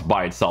rats want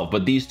by itself.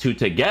 But these two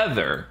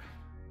together,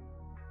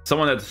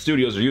 someone that the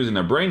studios are using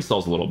their brain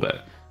cells a little bit.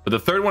 But the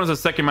third one is a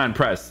second man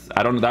press.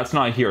 I don't know, that's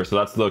not here, so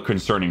that's the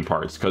concerning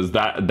parts, because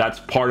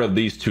that's part of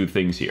these two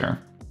things here.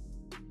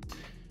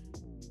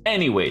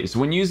 Anyways,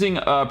 when using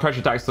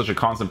pressure tactics such as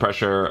constant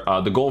pressure,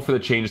 the goal for the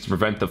change is to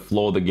prevent the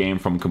flow of the game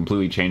from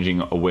completely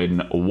changing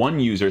when one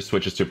user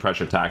switches to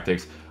pressure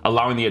tactics,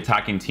 allowing the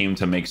attacking team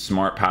to make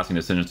smart passing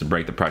decisions to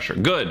break the pressure.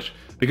 Good,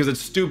 because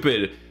it's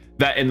stupid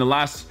that in the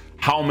last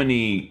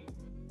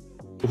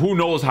who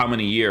knows how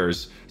many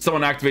years,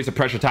 someone activates a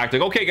pressure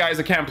tactic. Okay, guys,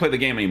 I can't play the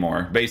game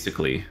anymore,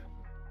 basically.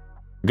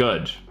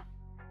 Good.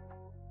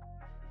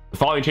 The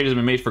following changes have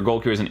been made for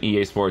goalkeepers in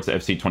EA Sports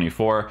FC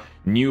 24.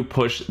 New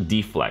push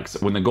deflects.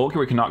 When the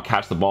goalkeeper cannot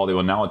catch the ball, they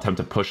will now attempt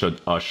to push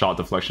a shot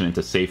deflection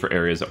into safer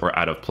areas or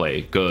out of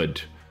play.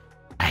 Good.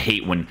 I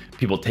hate when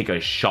people take a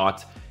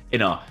shot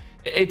in a...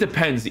 It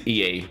depends,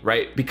 EA,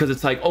 right? Because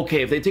it's like,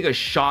 okay, if they take a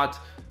shot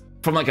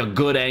from like a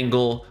good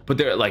angle, but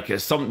they're like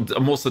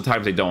most of the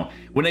times they don't.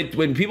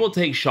 When people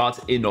take shots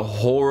in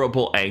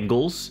horrible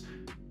angles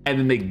and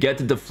then they get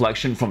the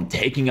deflection from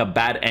taking a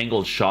bad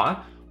angled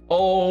shot,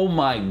 oh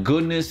my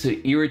goodness, it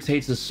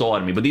irritates the soul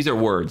out of me. But these are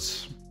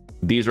words.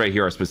 These right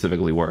here are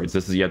specifically words.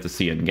 This is yet to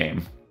see in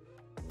game.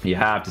 You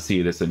have to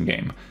see this in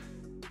game.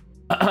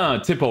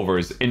 Tip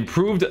overs.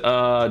 Improved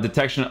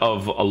detection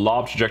of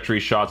lob trajectory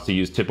shots to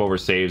use tip over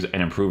saves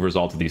and improve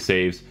results of these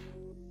saves.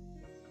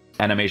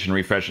 Animation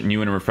refresh.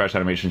 New and refresh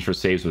animations for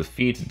saves with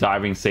feet,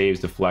 diving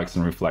saves, deflects,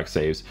 and reflex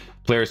saves.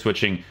 Player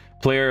switching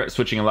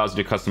allows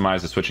you to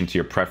customize the switching to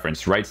your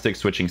preference. Right stick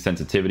switching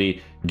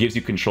sensitivity gives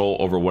you control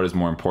over what is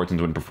more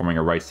important when performing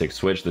a right stick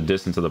switch, the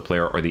distance of the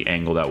player or the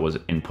angle that was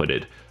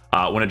inputted.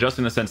 When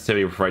adjusting the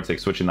sensitivity for right stick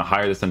switching, the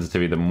higher the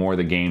sensitivity, the more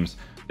the game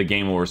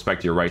will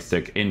respect your right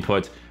stick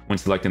input. When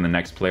selecting the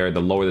next player,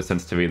 the lower the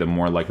sensitivity, the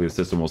more likely the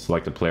system will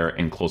select a player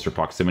in closer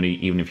proximity,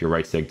 even if your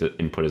right stick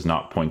input is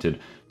not pointed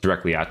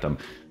directly at them.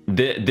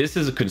 This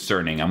is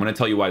concerning. I'm going to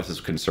tell you why this is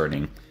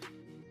concerning.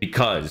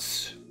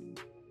 Because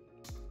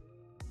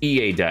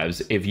EA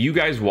devs, if you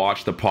guys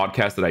watch the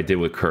podcast that I did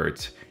with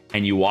Kurt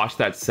and you watch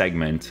that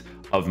segment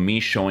of me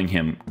showing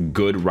him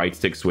good right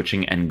stick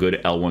switching and good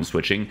L1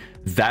 switching,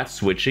 that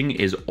switching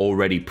is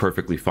already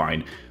perfectly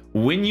fine.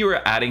 When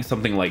you're adding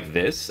something like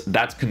this,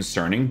 that's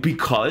concerning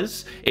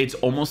because it's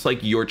almost like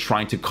you're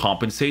trying to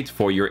compensate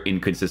for your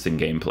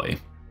inconsistent gameplay.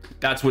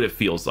 That's what it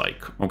feels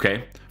like,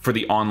 okay? For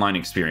the online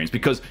experience,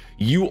 because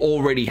you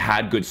already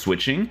had good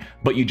switching,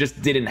 but you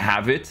just didn't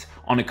have it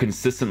on a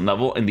consistent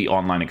level in the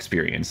online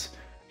experience.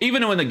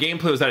 Even when the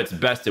gameplay was at its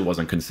best, it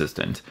wasn't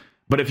consistent.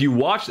 But if you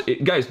watch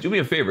it, guys, do me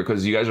a favor,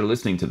 because you guys are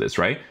listening to this,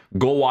 right?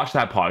 Go watch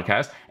that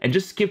podcast and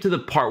just skip to the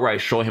part where I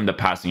show him the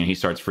passing and he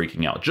starts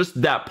freaking out.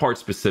 Just that part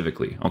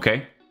specifically,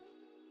 okay?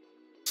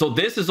 So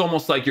this is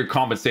almost like you're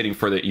compensating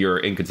for your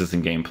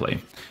inconsistent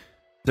gameplay,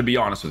 to be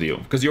honest with you,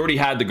 because you already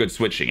had the good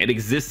switching. It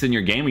exists in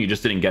your game, and you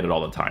just didn't get it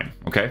all the time,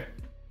 okay?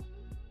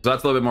 So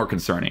that's a little bit more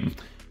concerning.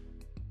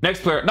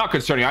 Next player, not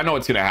concerning. I know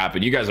what's going to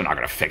happen. You guys are not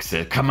going to fix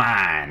it. Come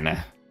on.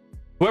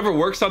 Whoever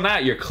works on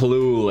that, you're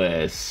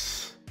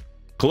clueless.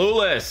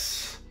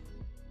 Clueless.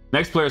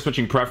 Next player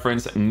switching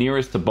preference,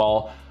 nearest to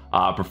ball.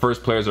 Prefers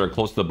players that are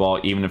close to the ball,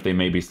 even if they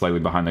may be slightly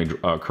behind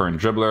the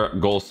current dribbler.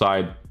 Goal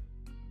side.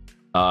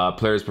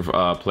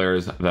 Prefer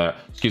players that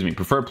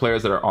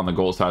are on the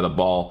goal side of the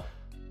ball.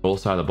 Goal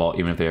side of the ball,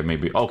 even if they have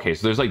maybe... Okay,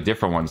 so there's like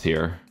different ones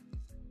here.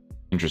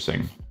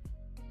 Interesting.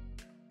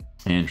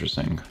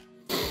 Interesting.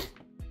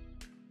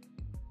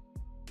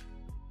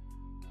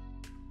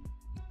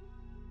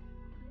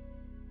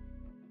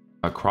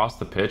 Across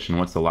the pitch, and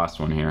what's the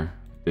last one here?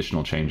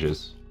 Additional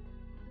changes.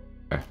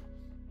 Okay.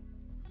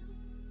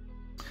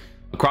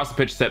 Across the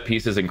pitch, set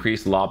pieces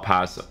increase lob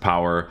pass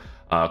power,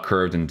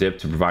 curved and dipped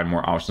to provide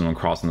more options when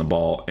crossing the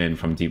ball in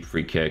from deep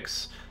free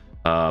kicks.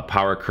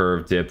 Power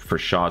curve dip for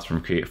shots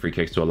from free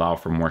kicks to allow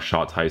for more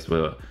shot types.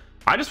 But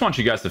I just want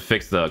you guys to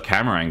fix the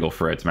camera angle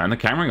for it, man. The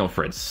camera angle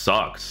for it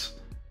sucks.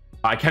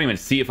 I can't even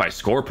see if I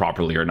score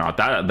properly or not.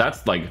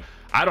 That's like,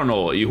 I don't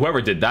know.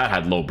 Whoever did that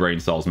had low brain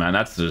cells, man.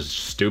 That's just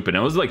stupid. It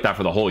was like that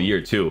for the whole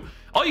year too.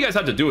 All you guys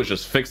had to do is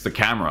just fix the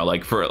camera.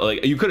 Like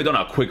you could have done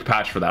a quick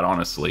patch for that,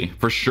 honestly.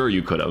 For sure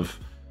you could have.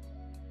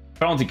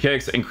 Penalty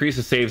kicks increase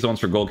the save zones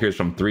for goalkeepers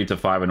from 3 to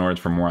 5 in order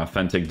for more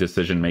authentic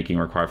decision making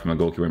required from the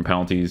goalkeeper in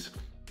penalties.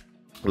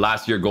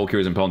 Last year,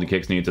 goalkeepers in penalty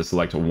kicks needed to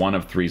select one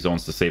of 3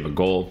 zones to save a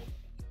goal: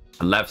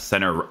 left,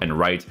 center, and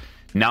right.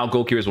 Now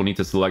goalkeepers will need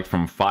to select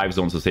from 5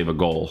 zones to save a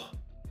goal.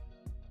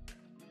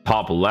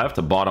 top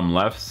left, bottom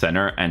left,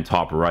 center, and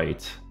top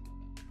right.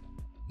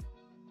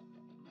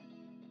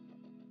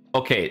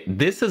 Okay,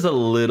 this is a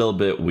little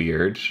bit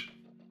weird.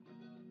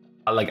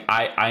 Like,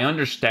 I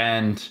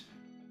understand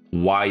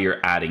why you're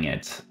adding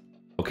it.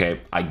 Okay,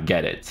 I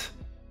get it.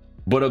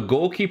 But a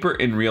goalkeeper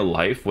in real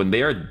life, when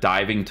they are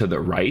diving to the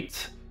right,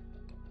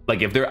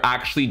 like if they're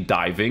actually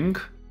diving,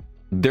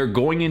 they're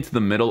going into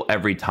the middle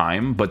every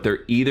time, but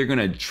they're either going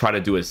to try to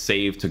do a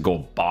save to go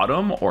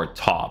bottom or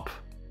top.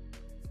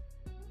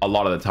 A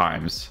lot of the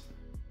times.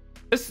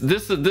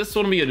 This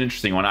one will be an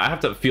interesting one. I have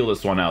to feel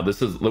this one out.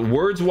 This is,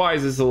 words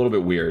wise, this is a little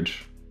bit weird.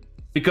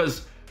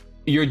 Because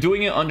you're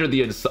doing it under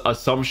the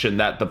assumption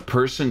that the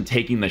person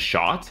taking the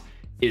shot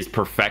is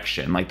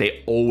perfection. Like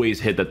they always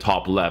hit the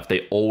top left.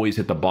 They always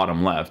hit the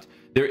bottom left.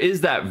 There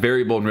is that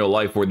variable in real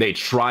life where they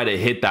try to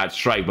hit that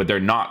strike, but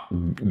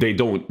they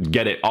don't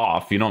get it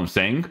off. You know what I'm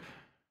saying?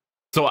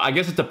 So I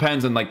guess it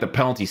depends on like the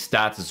penalty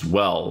stats as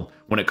well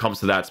when it comes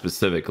to that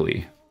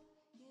specifically.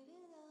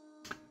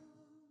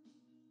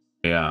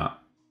 Yeah.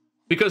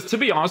 Because to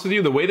be honest with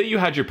you, the way that you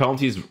had your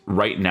penalties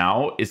right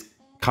now is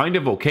kind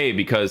of okay,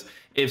 because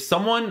if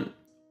someone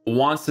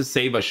wants to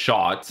save a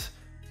shot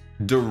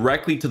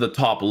directly to the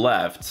top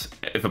left,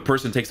 if a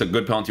person takes a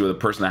good penalty with a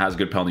person that has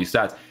good penalty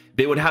stats,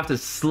 they would have to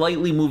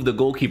slightly move the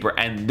goalkeeper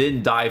and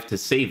then dive to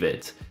save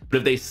it.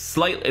 But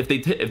if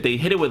they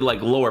hit it with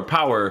like lower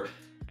power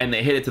and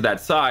they hit it to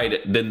that side,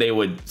 then they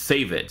would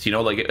save it. You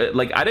know,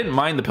 like I didn't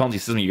mind the penalty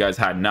system you guys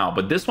had now,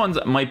 but this one's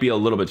might be a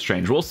little bit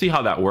strange. We'll see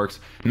how that works.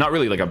 Not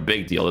really like a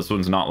big deal. This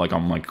one's not like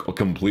I'm like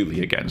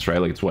completely against,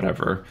 right? Like it's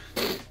whatever.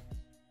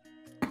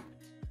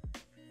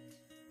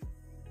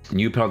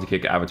 New penalty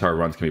kick avatar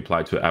runs can be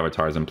applied to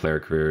avatars and player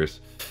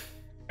careers.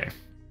 Okay.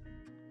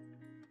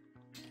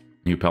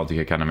 New penalty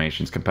kick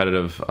animations.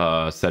 Competitive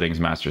settings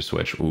master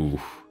switch. Ooh.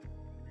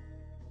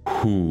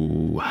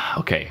 Ooh.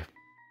 Okay.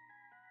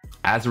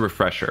 As a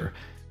refresher,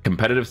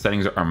 competitive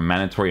settings are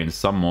mandatory in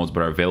some modes,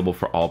 but are available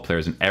for all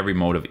players in every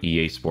mode of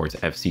EA Sports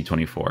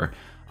FC24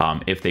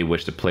 if they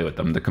wish to play with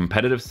them. The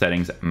competitive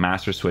settings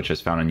master switch has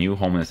found a new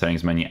home in the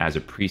settings menu as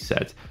a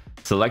preset.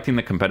 Selecting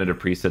the competitive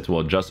presets will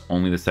adjust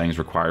only the settings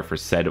required for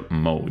said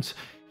modes.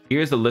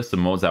 Here's a list of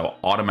modes that will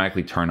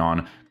automatically turn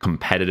on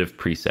competitive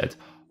presets.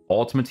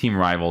 Ultimate Team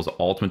Rivals,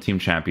 Ultimate Team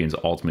Champions,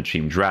 Ultimate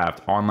Team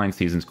Draft, Online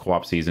Seasons,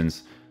 Co-op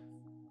Seasons.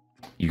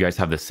 You guys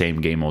have the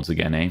same game modes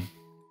again, eh?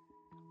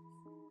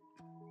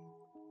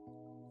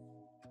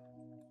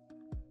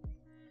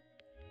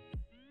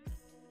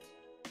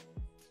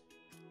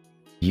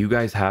 You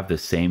guys have the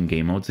same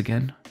game modes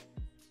again?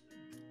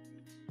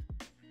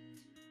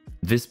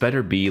 This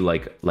better be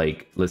like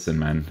listen,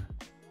 man.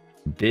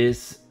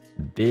 This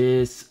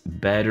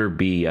better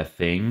be a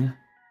thing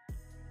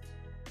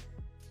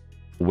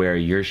where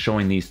you're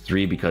showing these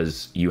three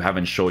because you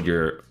haven't showed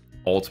your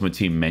Ultimate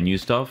Team menu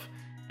stuff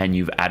and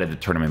you've added the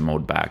tournament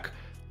mode back.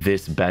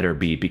 This better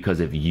be, because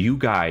if you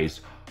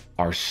guys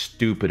are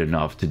stupid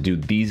enough to do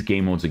these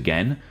game modes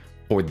again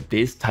for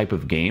this type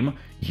of game,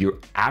 you're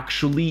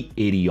actually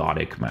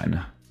idiotic,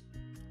 man.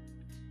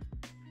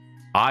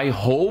 I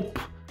hope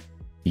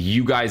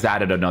you guys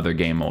added another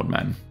game mode,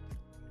 man.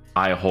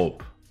 I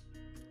hope.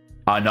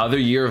 Another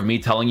year of me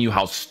telling you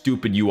how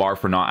stupid you are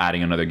for not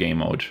adding another game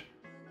mode.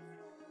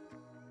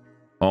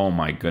 Oh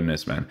my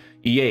goodness, man.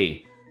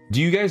 EA,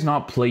 do you guys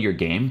not play your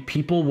game?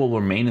 People will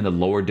remain in the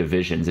lower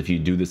divisions if you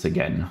do this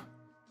again.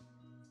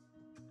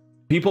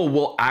 People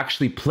will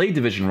actually play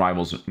division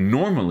rivals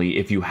normally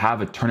if you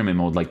have a tournament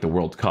mode like the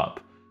World Cup.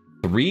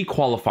 3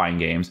 qualifying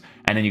games,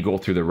 and then you go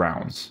through the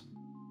rounds.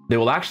 They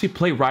will actually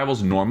play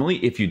rivals normally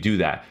if you do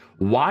that.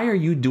 Why are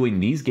you doing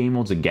these game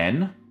modes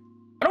again?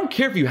 I don't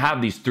care if you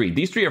have these 3.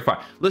 These 3 are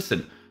fine.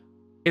 Listen,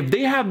 if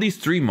they have these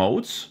 3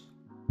 modes,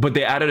 but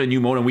they added a new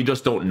mode and we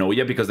just don't know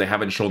yet because they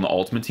haven't shown the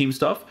Ultimate Team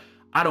stuff,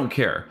 I don't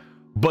care.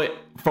 But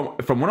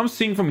from what I'm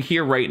seeing from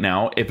here right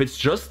now, if it's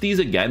just these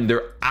again,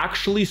 they're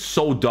actually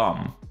so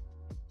dumb.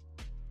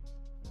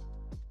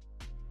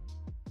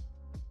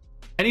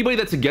 Anybody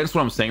that's against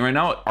what I'm saying right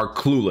now are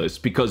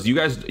clueless, because you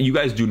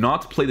guys do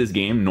not play this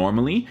game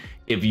normally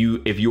if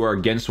you are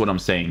against what I'm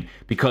saying,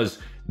 because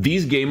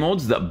these game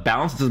modes, the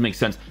balance doesn't make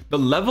sense. The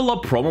level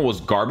up promo was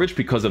garbage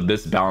because of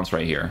this balance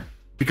right here,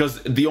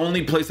 because the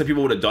only place that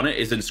people would have done it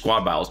is in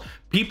squad battles.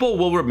 People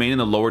will remain in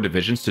the lower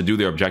divisions to do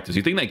their objectives.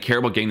 You think they care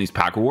about getting these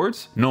pack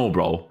rewards? No,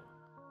 bro.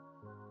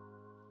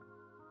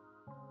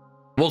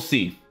 We'll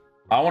see.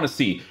 I want to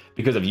see,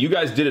 because if you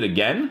guys did it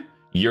again,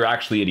 you're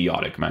actually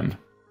idiotic, man.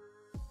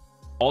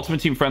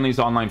 Ultimate Team friendlies,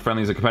 online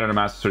friendlies, a competitor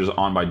master is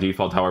on by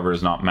default, however,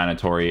 is not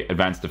mandatory.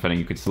 Advanced defending,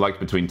 you can select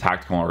between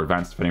tactical or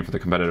advanced defending for the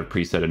competitive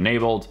preset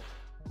enabled.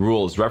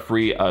 Rules,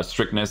 referee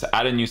strictness,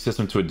 add a new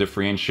system to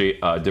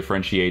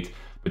differentiate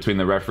between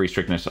the referee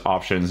strictness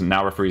options.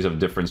 Now referees of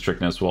different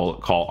strictness will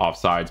call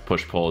offsides,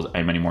 push pulls,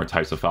 and many more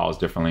types of fouls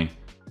differently.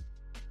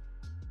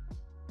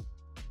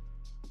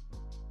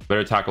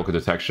 Better tackle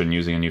detection,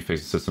 using a new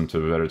fixed system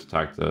to better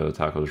detect the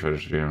tackle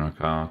strategy.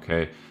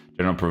 Okay.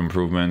 General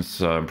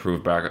improvements,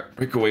 improved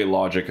breakaway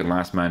logic, and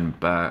last man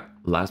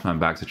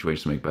back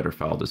situations to make better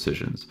foul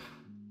decisions.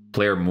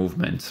 Player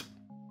movement.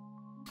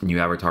 New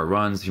avatar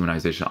runs,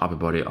 humanization,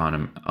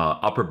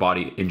 upper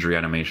body injury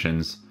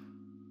animations.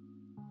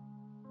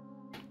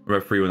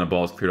 Referee when the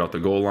ball is cleared off the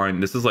goal line.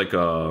 This is like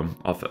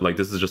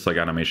this is just like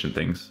animation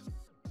things.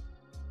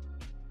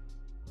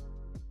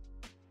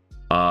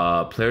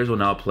 Players will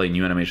now play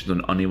new animations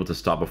when unable to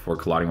stop before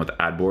colliding with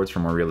ad boards for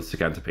more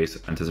realistic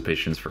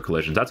anticipations for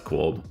collisions. That's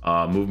cool.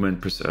 Movement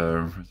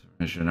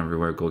preservation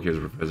everywhere.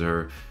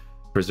 Goalkeepers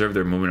preserve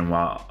their movement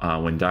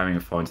while when diving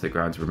and falling to the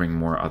ground to bring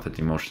more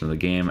authentic motion to the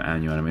game.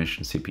 And new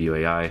animation, CPU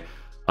AI.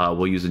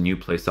 We'll use a new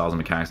play styles and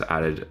mechanics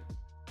added,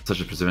 such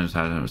as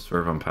precision,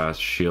 swerve on pass,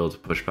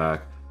 shield,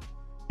 pushback,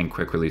 and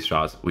quick release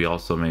shots. We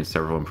also made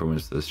several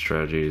improvements to the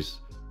strategies.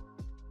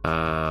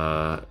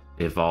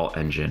 Evolve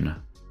engine.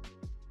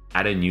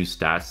 Added new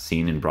stats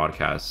seen in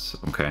broadcasts.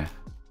 Okay.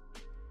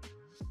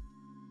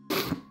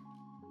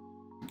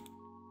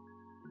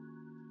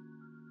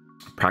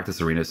 Practice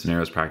arena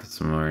scenarios.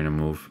 Practice arena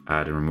move.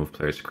 Add and remove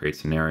players to create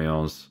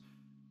scenarios.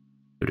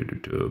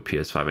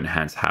 PS5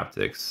 enhanced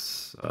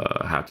haptics.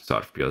 Haptics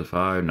out for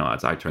PS5. No,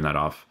 I turned that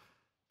off.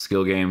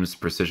 Skill games.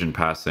 Precision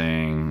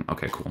passing.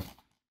 Okay, cool.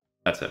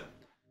 That's it.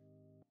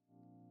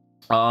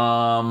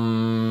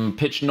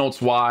 Pitch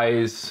notes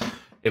wise,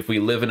 if we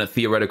live in a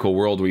theoretical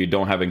world where you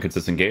don't have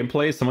inconsistent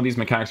gameplay, some of these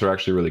mechanics are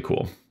actually really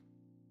cool.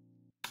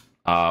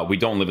 We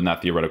don't live in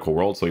that theoretical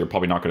world, so you're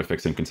probably not going to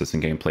fix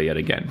inconsistent gameplay yet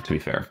again, to be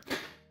fair.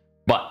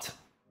 But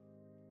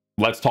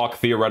let's talk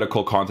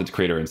theoretical content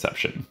creator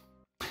Inception.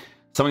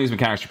 Some of these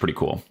mechanics are pretty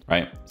cool,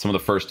 right? Some of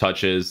the first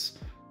touches,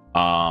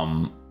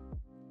 some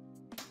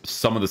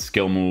of the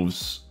skill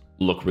moves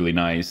look really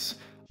nice.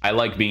 I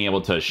like being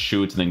able to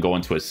shoot and then go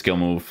into a skill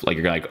move. Like,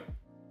 you're like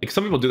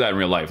some people do that in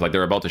real life. Like,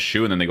 they're about to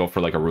shoot and then they go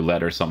for like a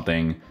roulette or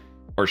something,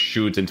 or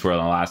shoot into an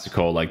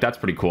elastico. Like, that's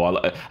pretty cool.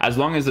 As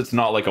long as it's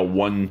not like a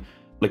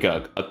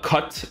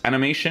cut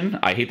animation.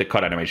 I hate the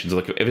cut animations.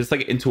 Like, if it's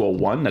like into a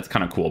one, that's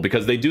kind of cool,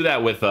 because they do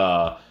that with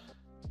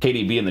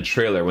KDB in the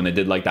trailer when they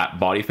did like that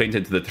body feint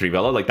into the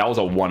Trivela. Like, that was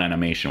a one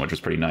animation, which was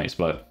pretty nice.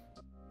 But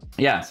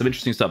yeah, some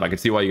interesting stuff. I can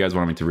see why you guys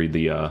wanted me to read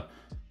the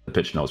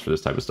pitch notes for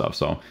this type of stuff.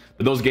 So,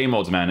 but those game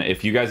modes, man,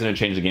 if you guys didn't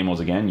change the game modes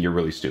again, you're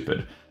really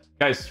stupid.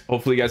 Guys,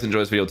 hopefully you guys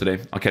enjoyed this video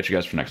today. I'll catch you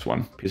guys for the next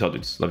one. Peace out,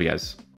 dudes. Love you guys.